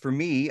 as for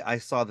me, I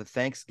saw the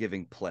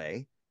Thanksgiving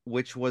play,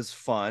 which was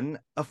fun.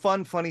 A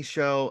fun, funny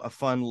show, a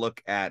fun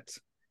look at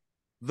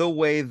the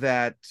way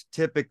that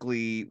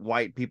typically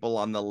white people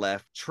on the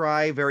left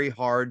try very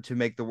hard to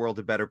make the world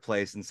a better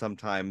place and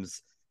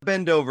sometimes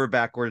bend over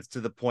backwards to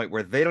the point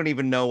where they don't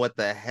even know what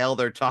the hell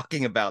they're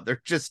talking about.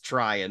 They're just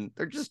trying.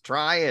 They're just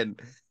trying.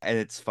 And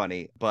it's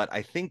funny. But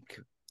I think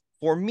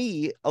for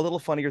me, a little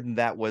funnier than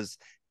that was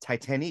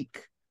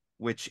Titanic,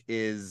 which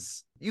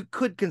is, you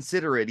could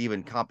consider it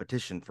even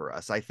competition for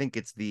us. I think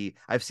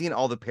I've seen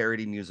all the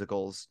parody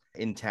musicals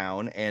in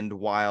town, and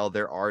while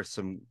there's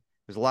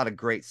a lot of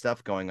great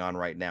stuff going on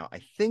right now,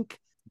 I think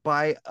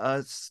by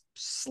a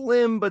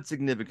slim but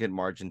significant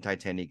margin,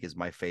 Titanic is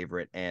my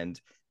favorite. And,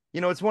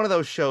 it's one of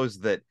those shows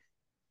that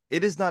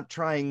it is not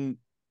trying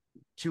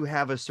to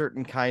have a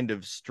certain kind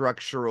of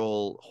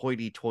structural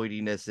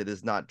hoity-toityness. It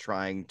is not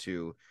trying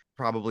to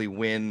probably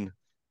win,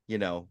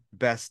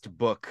 best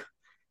book.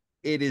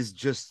 It is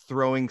just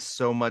throwing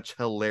so much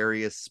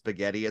hilarious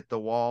spaghetti at the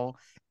wall.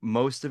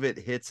 Most of it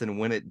hits, and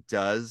when it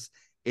does,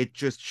 it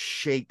just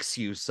shakes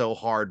you so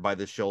hard by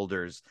the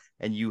shoulders,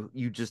 and you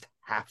just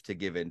have to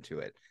give into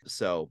it.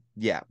 So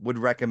yeah, would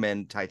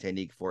recommend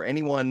Titanic for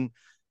anyone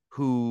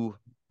who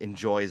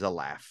enjoys a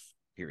laugh,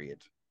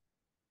 period.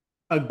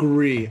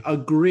 Agree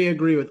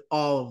with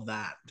all of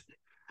that.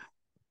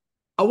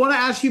 I want to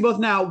ask you both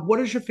now, what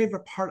is your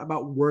favorite part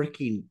about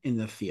working in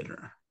the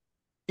theater?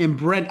 And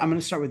Brent, I'm going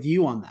to start with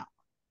you on that.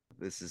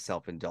 This is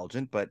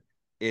self-indulgent, but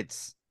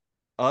it's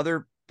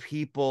other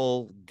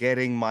people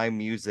getting my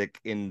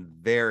music in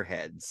their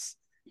heads.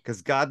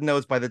 Because God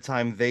knows by the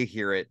time they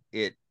hear it,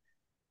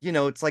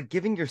 it's like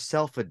giving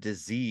yourself a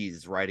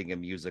disease writing a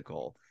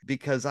musical.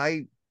 Because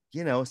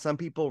some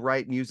people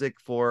write music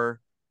for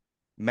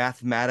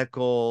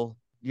mathematical,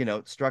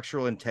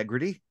 structural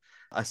integrity.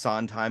 A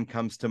Sondheim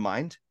comes to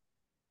mind.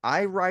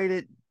 I write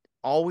it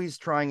always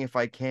trying, if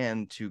I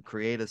can, to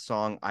create a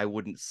song I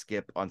wouldn't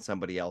skip on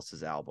somebody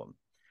else's album.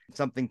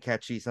 Something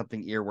catchy,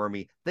 something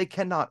earwormy. They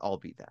cannot all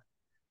be that.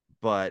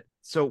 But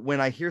so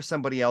when I hear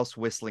somebody else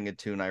whistling a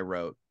tune I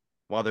wrote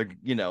while they're,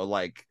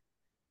 like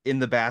in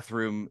the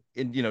bathroom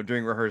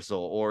during rehearsal,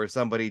 or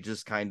somebody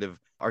just kind of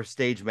our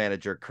stage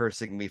manager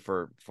cursing me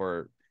for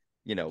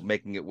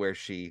making it where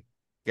she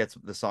gets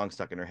the song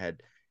stuck in her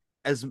head.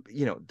 As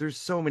there's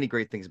so many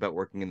great things about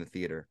working in the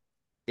theater.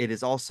 It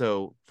is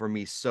also for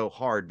me so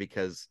hard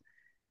because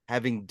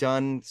having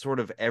done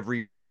sort of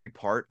every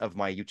part of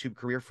my YouTube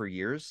career for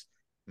years,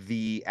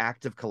 the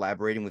act of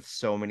collaborating with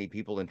so many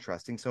people and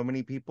trusting so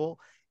many people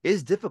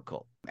is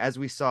difficult. As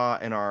we saw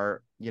in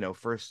our,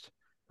 first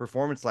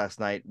performance last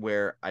night,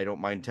 where I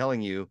don't mind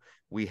telling you,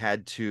 we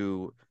had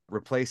to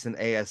replace an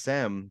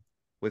ASM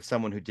with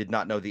someone who did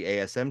not know the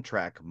ASM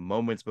track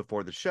moments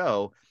before the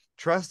show.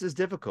 Trust is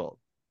difficult,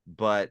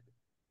 but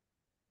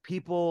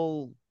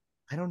people,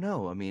 I don't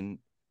know. I mean,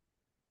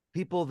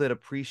 people that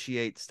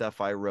appreciate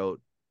stuff I wrote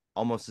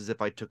almost as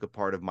if I took a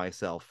part of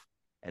myself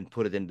and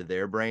put it into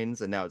their brains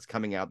and now it's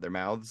coming out their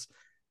mouths.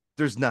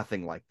 There's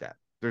nothing like that.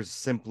 There's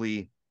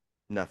simply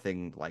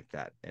nothing like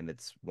that. And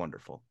it's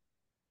wonderful.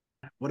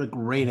 What a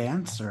great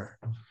answer.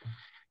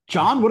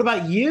 John, what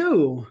about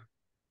you?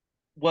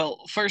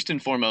 Well, first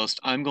and foremost,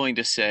 I'm going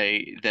to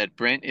say that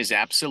Brent is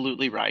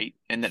absolutely right,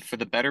 and that for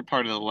the better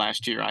part of the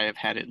last year, I have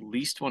had at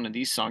least one of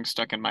these songs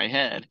stuck in my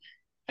head.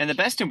 And the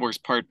best and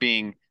worst part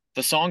being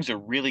the songs are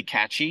really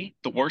catchy.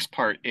 The worst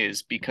part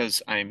is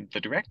because I'm the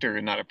director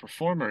and not a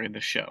performer in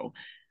the show,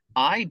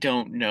 I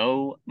don't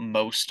know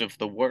most of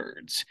the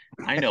words.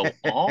 I know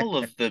all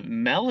of the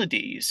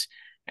melodies,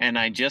 and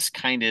I just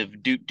kind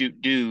of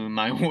do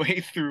my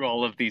way through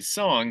all of these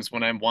songs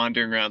when I'm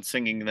wandering around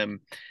singing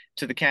them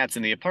to the cats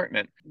in the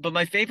apartment. But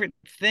my favorite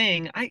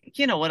thing,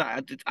 you know what,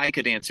 I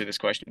could answer this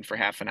question for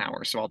half an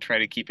hour, so I'll try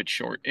to keep it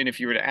short. And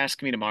if you were to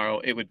ask me tomorrow,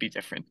 it would be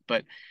different.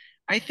 But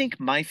I think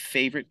my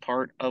favorite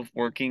part of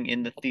working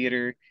in the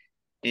theater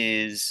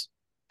is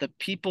the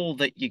people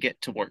that you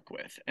get to work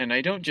with. And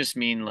I don't just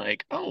mean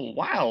like, oh,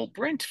 wow,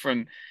 Brent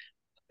from,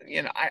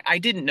 I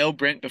didn't know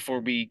Brent before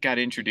we got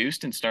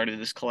introduced and started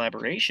this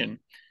collaboration,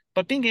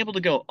 but being able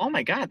to go, oh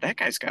my God, that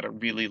guy's got a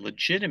really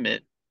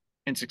legitimate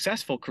and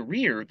successful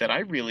career that I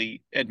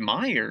really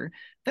admire.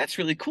 That's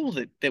really cool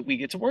that we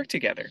get to work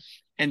together.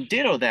 And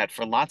ditto that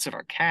for lots of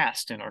our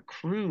cast and our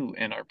crew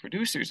and our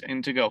producers,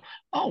 and to go,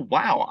 oh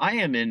wow, I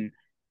am in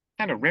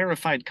kind of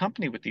rarefied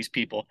company with these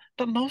people.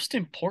 But most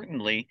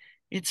importantly,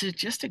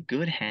 just a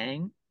good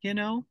hang, you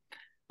know?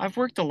 I've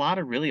worked a lot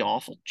of really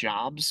awful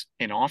jobs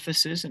in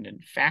offices and in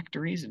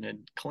factories and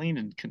in clean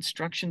and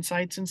construction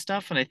sites and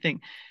stuff. And I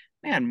think,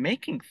 man,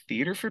 making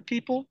theater for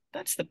people,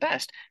 that's the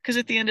best. Because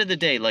at the end of the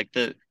day, like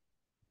the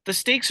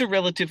stakes are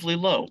relatively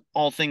low,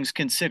 all things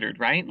considered,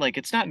 right? Like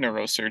it's not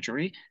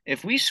neurosurgery.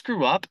 If we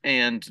screw up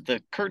and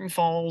the curtain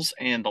falls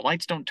and the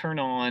lights don't turn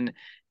on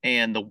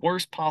and the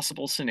worst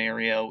possible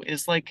scenario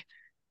is like,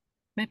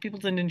 man, people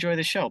didn't enjoy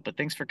the show, but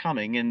thanks for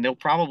coming, and they'll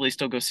probably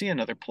still go see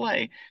another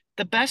play.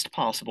 The best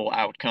possible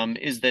outcome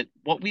is that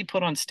what we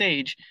put on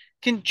stage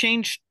can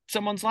change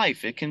someone's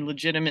life. It can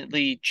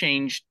legitimately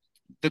change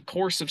the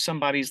course of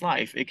somebody's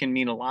life. It can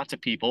mean a lot to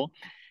people.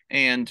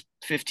 And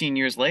 15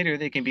 years later,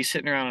 they can be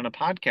sitting around on a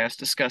podcast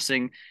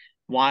discussing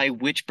why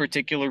which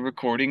particular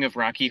recording of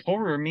Rocky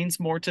Horror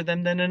means more to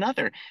them than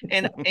another.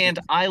 And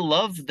I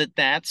love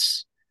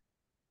that's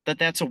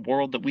a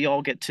world that we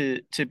all get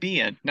to be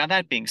in. Now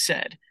that being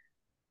said,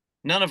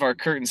 none of our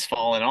curtains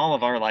fall and all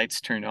of our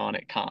lights turn on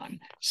at con.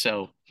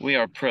 So we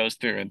are pros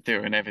through and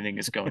through and everything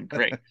is going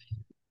great.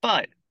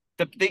 But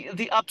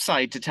the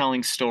upside to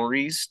telling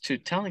stories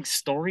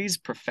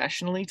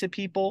professionally to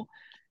people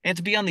and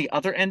to be on the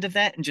other end of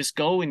that and just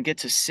go and get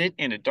to sit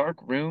in a dark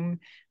room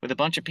with a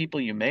bunch of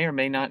people you may or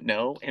may not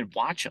know and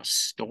watch a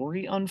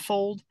story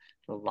unfold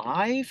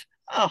live.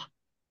 Oh,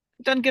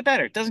 it doesn't get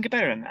better. It doesn't get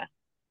better than that.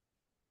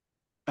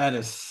 That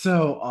is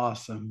so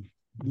awesome.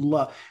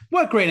 Love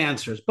what great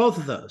answers, both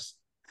of those.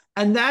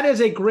 And that is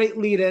a great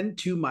lead in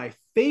to my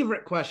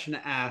favorite question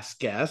to ask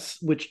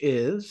guests, which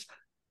is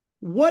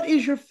what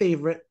is your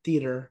favorite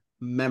theater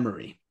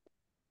memory?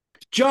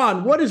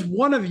 John, what is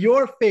one of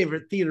your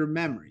favorite theater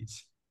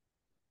memories?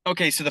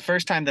 Okay, so the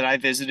first time that I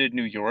visited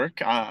New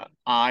York,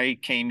 I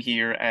came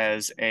here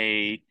as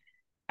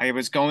I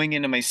was going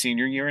into my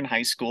senior year in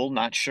high school,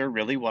 not sure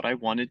really what I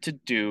wanted to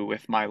do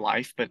with my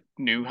life, but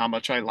knew how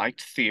much I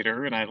liked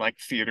theater and I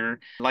liked theater.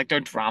 I liked our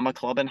drama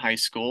club in high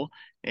school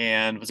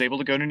and was able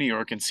to go to New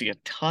York and see a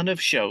ton of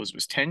shows. It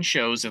was 10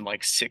 shows in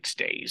like 6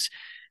 days.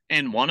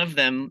 And one of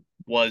them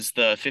was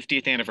the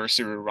 50th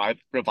anniversary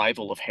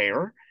revival of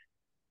Hair.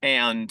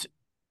 And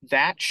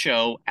that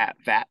show at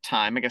that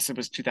time, I guess it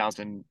was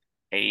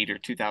 2008 or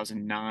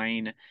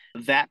 2009,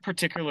 that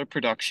particular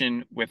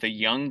production with a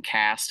young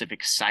cast of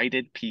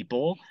excited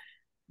people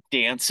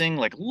dancing,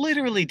 like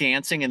literally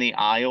dancing in the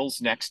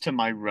aisles next to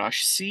my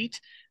rush seat.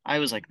 I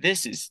was like,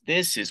 this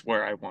is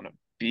where I want to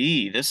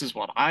be. This is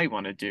what I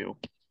want to do.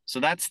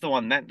 So that's the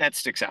one that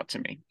sticks out to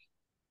me.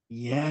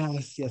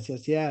 Yes, yes,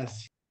 yes,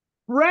 yes.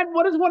 Brent,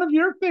 what is one of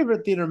your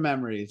favorite theater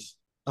memories?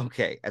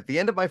 Okay, at the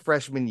end of my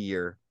freshman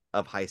year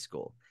of high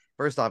school,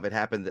 first off, it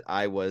happened that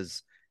I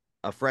was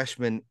a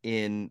freshman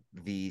in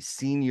the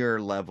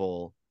senior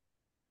level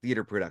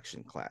theater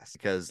production class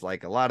because,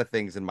 like a lot of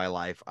things in my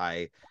life,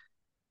 I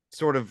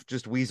sort of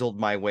just weaseled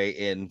my way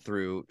in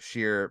through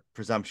sheer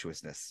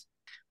presumptuousness.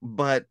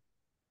 But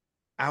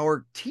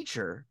our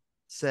teacher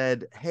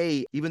said,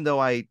 "Hey, even though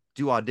I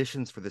do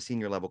auditions for the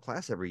senior level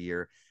class every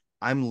year,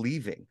 I'm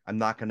leaving. I'm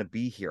not going to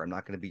be here. I'm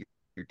not going to be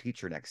your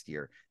teacher next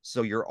year.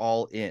 So you're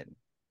all in."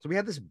 So we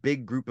had this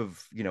big group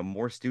of,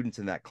 more students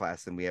in that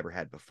class than we ever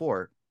had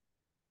before.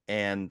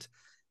 And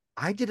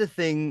I did a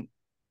thing.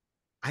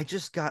 I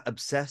just got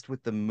obsessed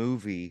with the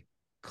movie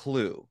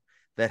Clue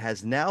that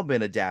has now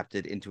been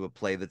adapted into a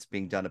play that's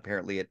being done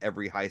apparently at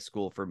every high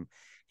school from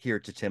here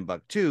to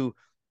Timbuktu.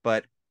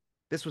 But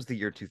this was the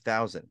year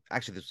 2000.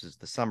 Actually, this was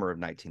the summer of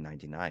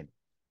 1999.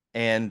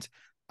 And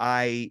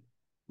I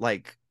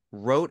like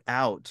wrote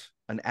out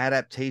an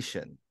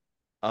adaptation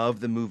of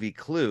the movie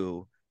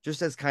Clue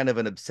just as kind of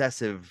an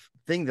obsessive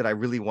thing that I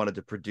really wanted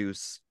to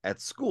produce at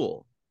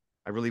school.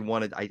 I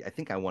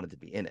think I wanted to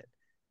be in it.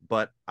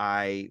 But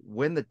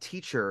when the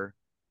teacher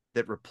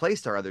that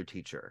replaced our other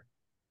teacher,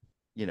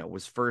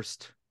 was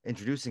first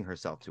introducing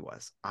herself to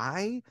us,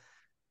 I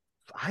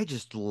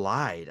just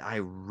lied. I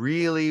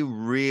really,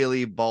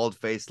 really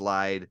bald-faced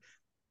lied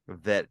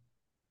that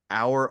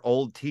our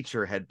old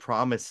teacher had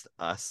promised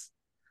us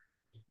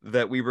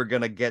that we were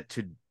going to get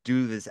to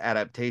do this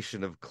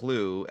adaptation of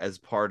Clue as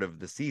part of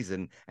the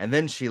season, and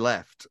then she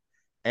left.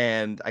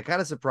 And I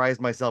kind of surprised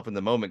myself in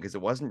the moment because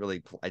it wasn't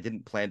really, I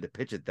didn't plan to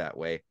pitch it that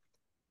way.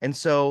 And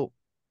so,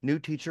 new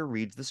teacher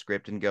reads the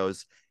script and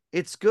goes,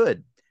 "It's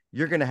good.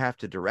 You're going to have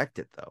to direct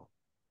it, though."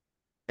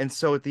 And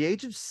so, at the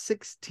age of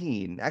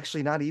 16,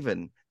 actually, not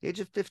even the age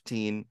of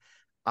 15,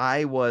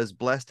 I was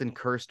blessed and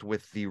cursed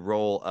with the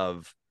role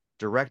of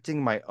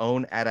directing my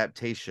own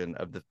adaptation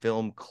of the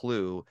film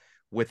Clue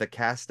with a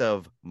cast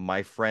of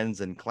my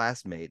friends and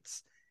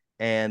classmates.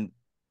 And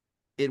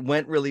it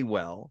went really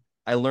well.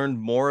 I learned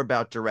more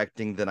about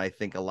directing than I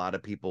think a lot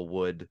of people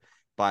would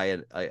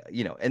by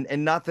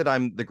and not that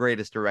I'm the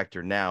greatest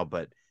director now,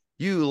 but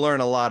you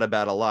learn a lot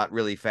about a lot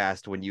really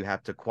fast when you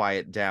have to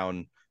quiet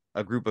down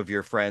a group of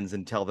your friends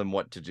and tell them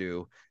what to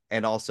do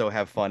and also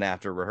have fun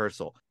after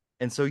rehearsal.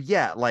 And so,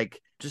 yeah, like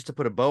just to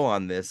put a bow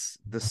on this,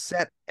 the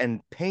set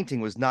and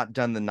painting was not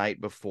done the night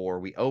before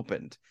we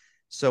opened.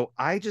 So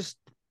I just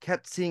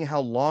kept seeing how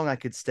long I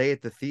could stay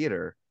at the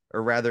theater,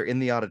 or rather in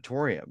the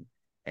auditorium.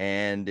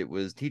 And it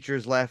was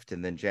teachers left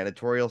and then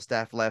janitorial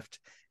staff left.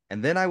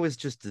 And then I was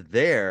just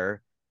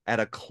there at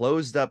a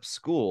closed up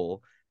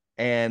school.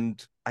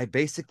 And I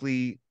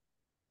basically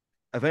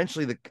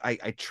eventually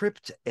I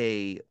tripped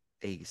a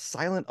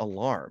silent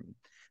alarm.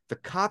 The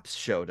cops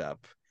showed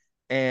up,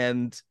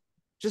 and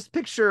just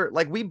picture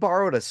like we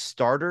borrowed a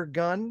starter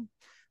gun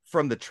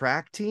from the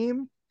track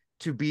team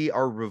to be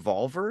our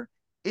revolver.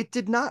 It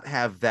did not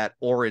have that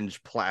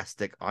orange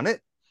plastic on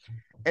it.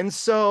 And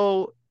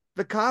so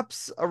the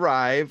cops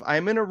arrive.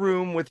 I'm in a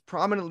room with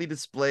prominently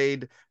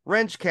displayed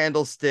wrench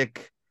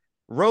candlestick,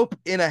 rope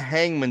in a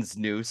hangman's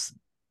noose,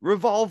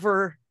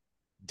 revolver,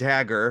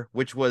 dagger,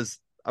 which was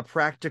a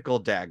practical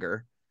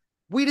dagger.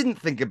 We didn't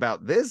think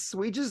about this.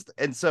 We just,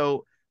 and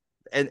so,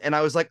 and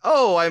I was like,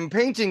 "Oh, I'm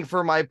painting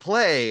for my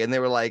play." And they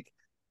were like,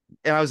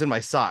 and I was in my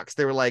socks.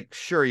 They were like,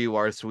 "Sure you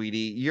are,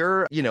 sweetie.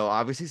 You're,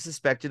 obviously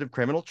suspected of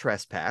criminal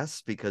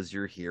trespass because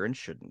you're here and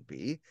shouldn't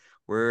be.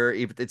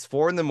 If it's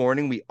 4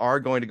 a.m, we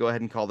are going to go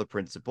ahead and call the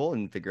principal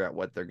and figure out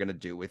what they're going to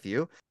do with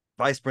you."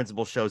 Vice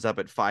principal shows up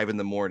at 5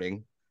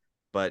 a.m,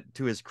 but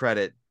to his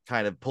credit,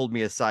 kind of pulled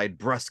me aside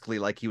brusquely,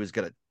 like he was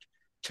going to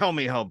tell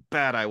me how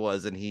bad I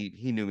was. And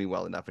he knew me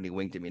well enough, and he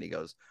winked at me and he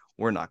goes,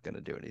 "We're not going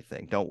to do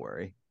anything. Don't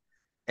worry."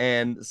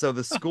 And so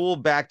the school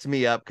backed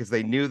me up because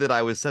they knew that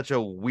I was such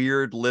a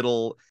weird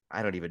little,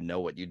 I don't even know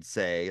what you'd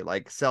say,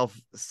 like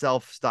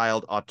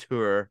self-styled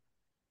auteur.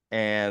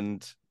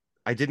 And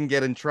I didn't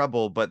get in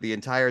trouble, but the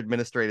entire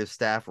administrative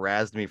staff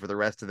razzed me for the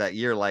rest of that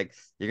year. Like,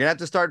 "You're gonna have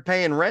to start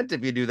paying rent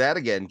if you do that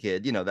again,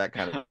 kid." That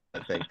kind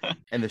of thing.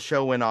 And the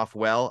show went off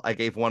well. I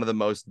gave one of the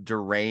most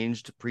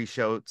deranged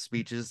pre-show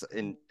speeches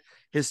in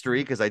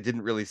history because I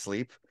didn't really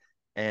sleep.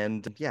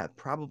 And yeah,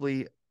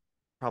 probably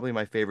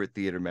my favorite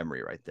theater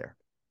memory right there.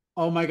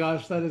 Oh my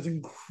gosh, that is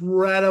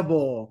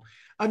incredible.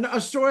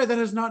 A story that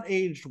has not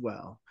aged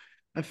well.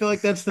 I feel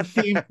like that's the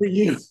theme for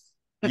you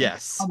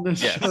Yes, on this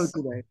show yes,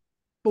 today.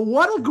 But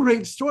what a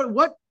great story.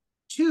 What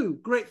two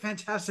great,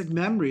 fantastic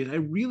memories. I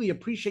really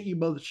appreciate you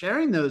both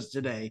sharing those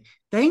today.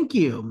 Thank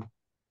you. Thank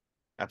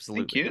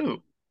absolutely.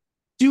 you.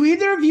 Do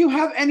either of you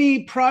have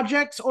any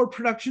projects or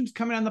productions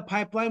coming on the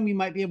pipeline we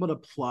might be able to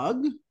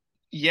plug?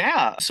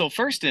 Yeah, so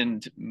first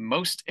and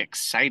most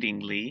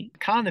excitingly,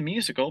 Con the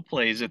Musical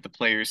plays at the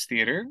Players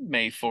Theater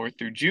May 4th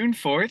through June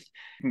 4th.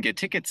 You can get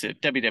tickets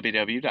at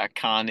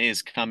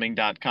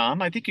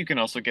www.coniscoming.com. I think you can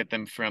also get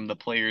them from the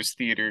Players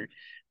Theater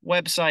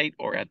website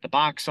or at the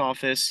box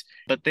office,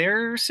 but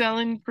they're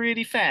selling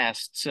pretty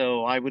fast,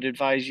 so I would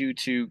advise you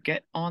to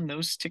get on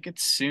those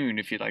tickets soon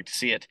if you'd like to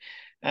see it.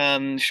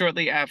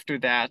 Shortly after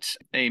that,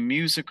 a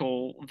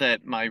musical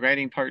that my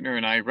writing partner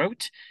and I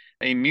wrote,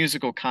 a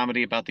musical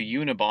comedy about the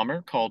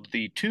Unabomber called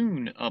The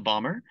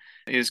Tune-A-Bomber,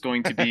 is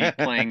going to be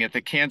playing at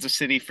the Kansas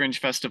City Fringe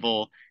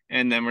Festival,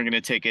 and then we're going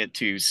to take it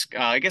to,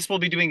 I guess we'll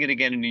be doing it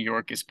again in New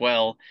York as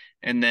well,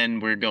 and then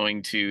we're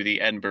going to the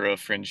Edinburgh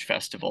Fringe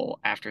Festival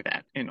after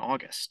that in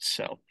August.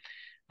 So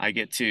I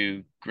get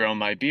to grow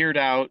my beard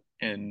out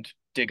and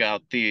dig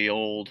out the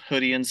old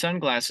hoodie and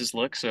sunglasses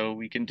look so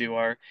we can do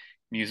our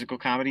musical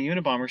comedy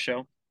Unabomber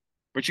show,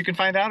 which you can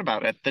find out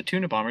about at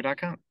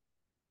thetunabomber.com.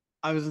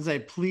 I was going to say,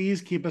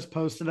 please keep us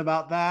posted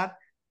about that.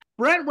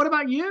 Brent, what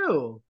about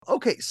you?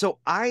 Okay, so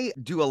I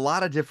do a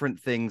lot of different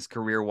things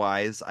career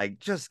wise. I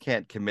just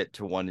can't commit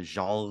to one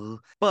genre.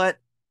 But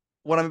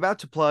what I'm about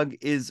to plug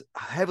is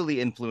heavily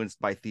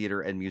influenced by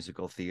theater and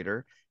musical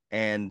theater.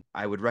 And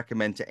I would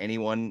recommend to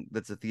anyone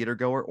that's a theater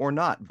goer or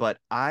not. But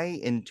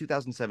I, in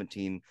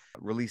 2017,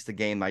 released a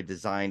game I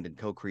designed and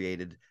co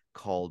created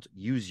called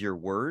Use Your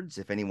Words.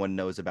 If anyone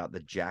knows about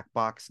the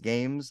Jackbox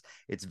games,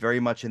 it's very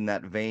much in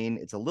that vein.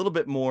 It's a little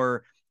bit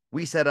more.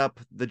 We set up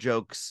the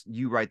jokes,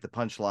 you write the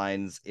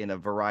punchlines in a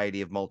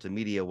variety of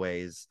multimedia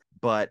ways.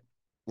 But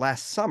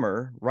last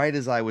summer, right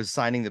as I was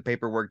signing the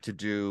paperwork to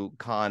do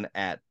Con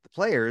at the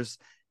Players,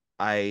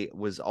 I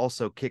was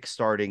also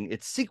kickstarting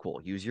its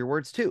sequel, Use Your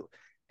Words 2.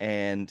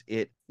 And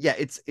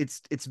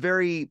it's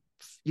very,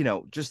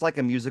 just like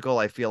a musical.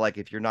 I feel like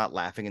if you're not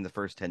laughing in the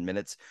first 10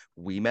 minutes,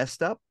 we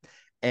messed up.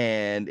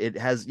 And it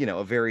has,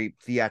 a very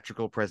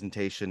theatrical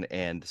presentation.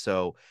 And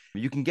so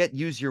you can get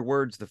Use Your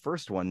Words, the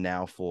first one,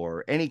 now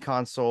for any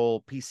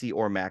console, PC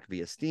or Mac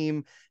via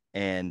Steam.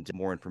 And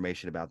more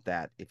information about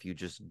that if you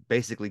just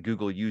basically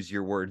Google Use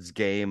Your Words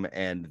game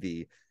and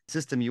the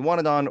system you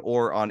want it on,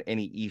 or on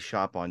any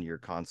eShop on your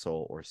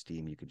console or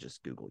Steam, you could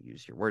just Google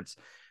Use Your Words.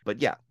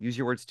 But yeah, Use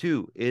Your Words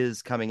 2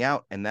 is coming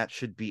out, and that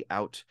should be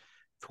out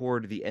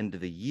toward the end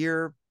of the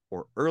year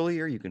or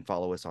earlier. You can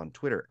follow us on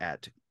Twitter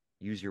at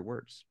Use Your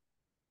Words.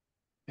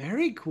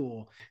 Very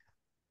cool.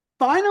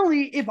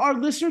 Finally, if our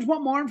listeners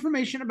want more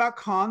information about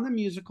Con the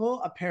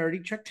Musical, a parody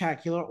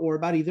spectacular, or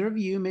about either of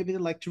you, maybe they'd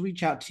like to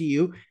reach out to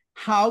you,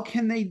 how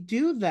can they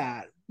do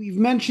that? We've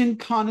mentioned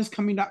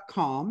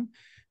coniscoming.com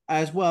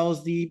as well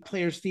as the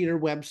Players Theater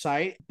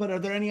website, but are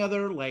there any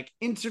other like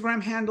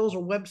Instagram handles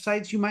or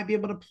websites you might be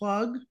able to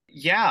plug?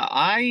 Yeah,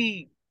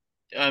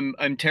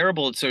 I'm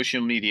terrible at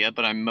social media,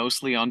 but I'm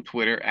mostly on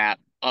Twitter at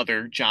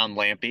other John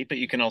Lampy, but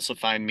you can also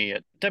find me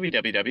at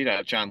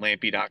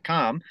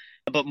www.johnlampy.com.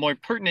 But more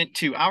pertinent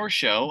to our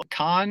show,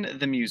 Con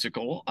the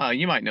Musical,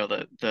 you might know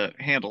the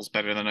handles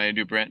better than I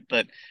do, Brent,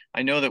 but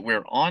I know that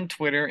we're on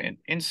Twitter and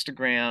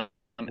Instagram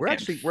We're and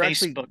actually, we're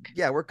actually, Facebook.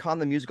 yeah, we're Con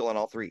the Musical on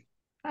all three.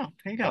 Oh,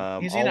 there you go.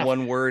 Easy All enough.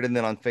 one word. And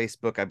then on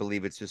Facebook, I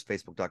believe it's just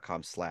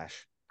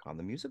facebook.com/Con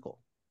the Musical.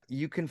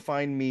 You can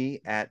find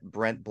me at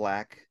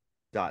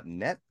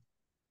brentblack.net.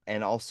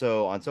 And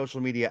also on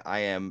social media, I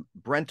am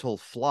Brental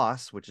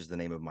Floss, which is the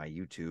name of my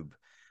YouTube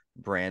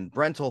brand.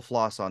 Brental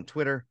Floss on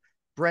Twitter,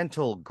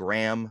 Brental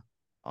Graham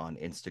on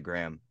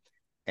Instagram.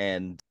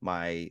 And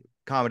my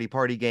comedy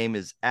party game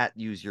is at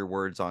Use Your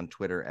Words on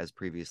Twitter, as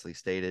previously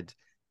stated.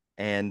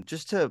 And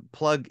just to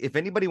plug, if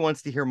anybody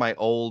wants to hear my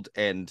old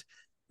and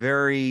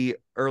very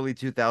early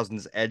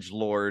 2000s edge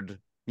lord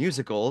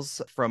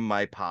musicals from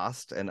my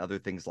past and other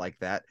things like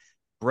that,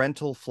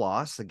 Brental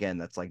Floss, again,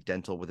 that's like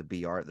dental with a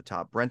BR at the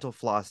top,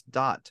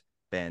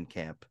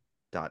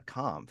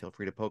 brentalfloss.bandcamp.com. Feel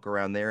free to poke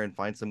around there and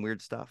find some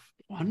weird stuff.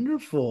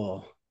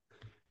 Wonderful.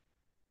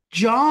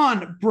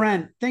 John,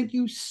 Brent, thank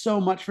you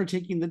so much for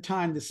taking the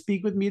time to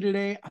speak with me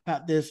today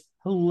about this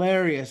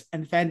hilarious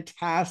and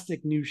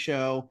fantastic new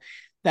show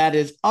that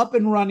is up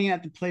and running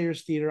at the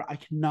Players Theater. I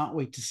cannot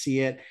wait to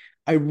see it.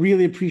 I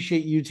really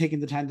appreciate you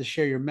taking the time to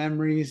share your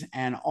memories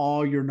and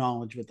all your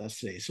knowledge with us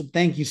today. So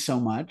thank you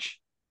so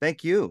much.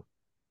 Thank you.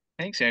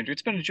 Thanks, Andrew.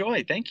 It's been a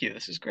joy. Thank you.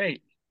 This is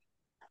great.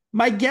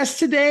 My guest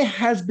today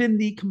has been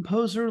the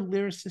composer,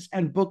 lyricist,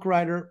 and book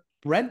writer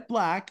Brent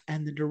Black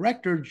and the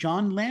director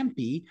John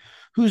Lampy,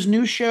 whose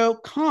new show,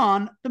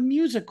 Con the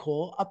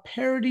Musical, a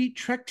parody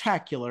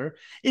spectacular,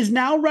 is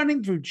now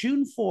running through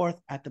June 4th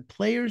at the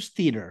Players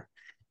Theater.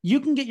 You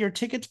can get your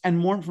tickets and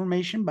more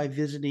information by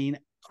visiting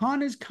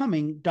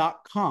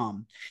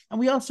coniscoming.com. And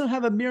we also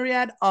have a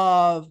myriad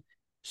of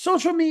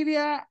social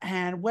media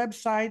and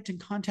websites and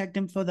contact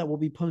info that we'll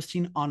be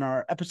posting on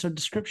our episode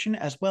description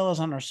as well as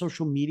on our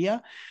social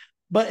media.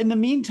 But in the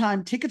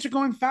meantime, tickets are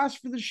going fast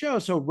for the show.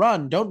 So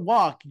run, don't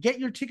walk. Get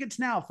your tickets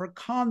now for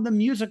Con the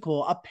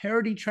Musical, a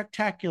parody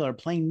spectacular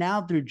playing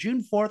now through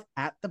June 4th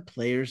at the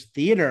Players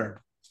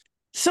Theater.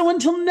 So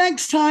until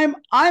next time,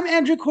 I'm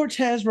Andrew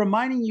Cortez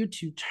reminding you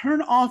to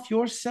turn off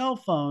your cell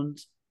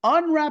phones,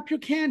 unwrap your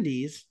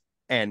candies,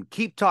 and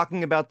keep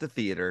talking about the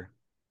theater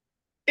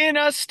in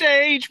a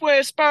stage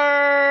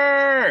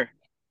whisper.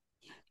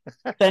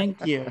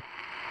 Thank you.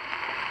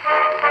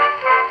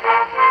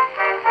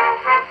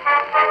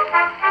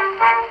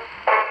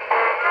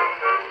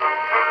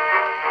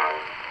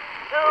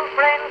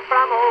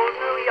 From old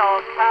New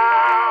York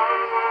town,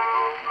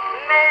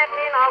 met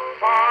in a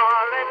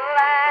foreign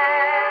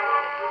land.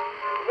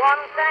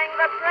 One sang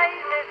the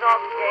praises of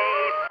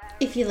Gabe.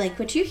 If you like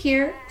what you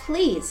hear,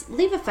 please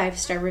leave a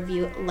 5-star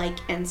review, like,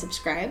 and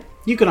subscribe.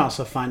 You can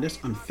also find us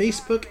on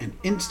Facebook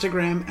and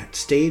Instagram at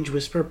Stage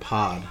Whisper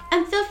Pod.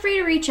 And feel free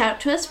to reach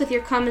out to us with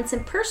your comments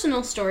and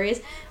personal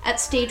stories at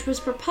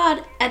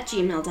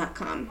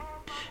stagewhisperpod@gmail.com.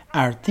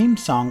 Our theme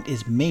song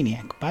is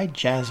Maniac by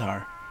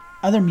Jazzar.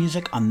 Other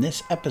music on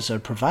this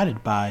episode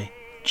provided by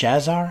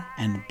Jazzar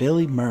and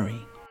Billy Murray.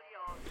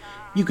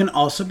 You can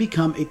also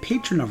become a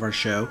patron of our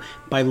show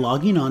by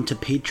logging on to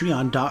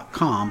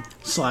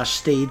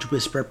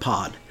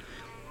patreon.com/stagewhisperpod.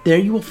 There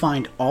you will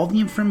find all the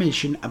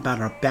information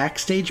about our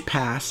backstage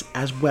pass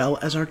as well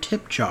as our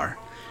tip jar.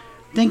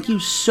 Thank you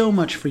so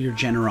much for your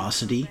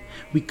generosity.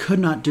 We could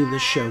not do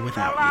this show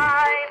without you.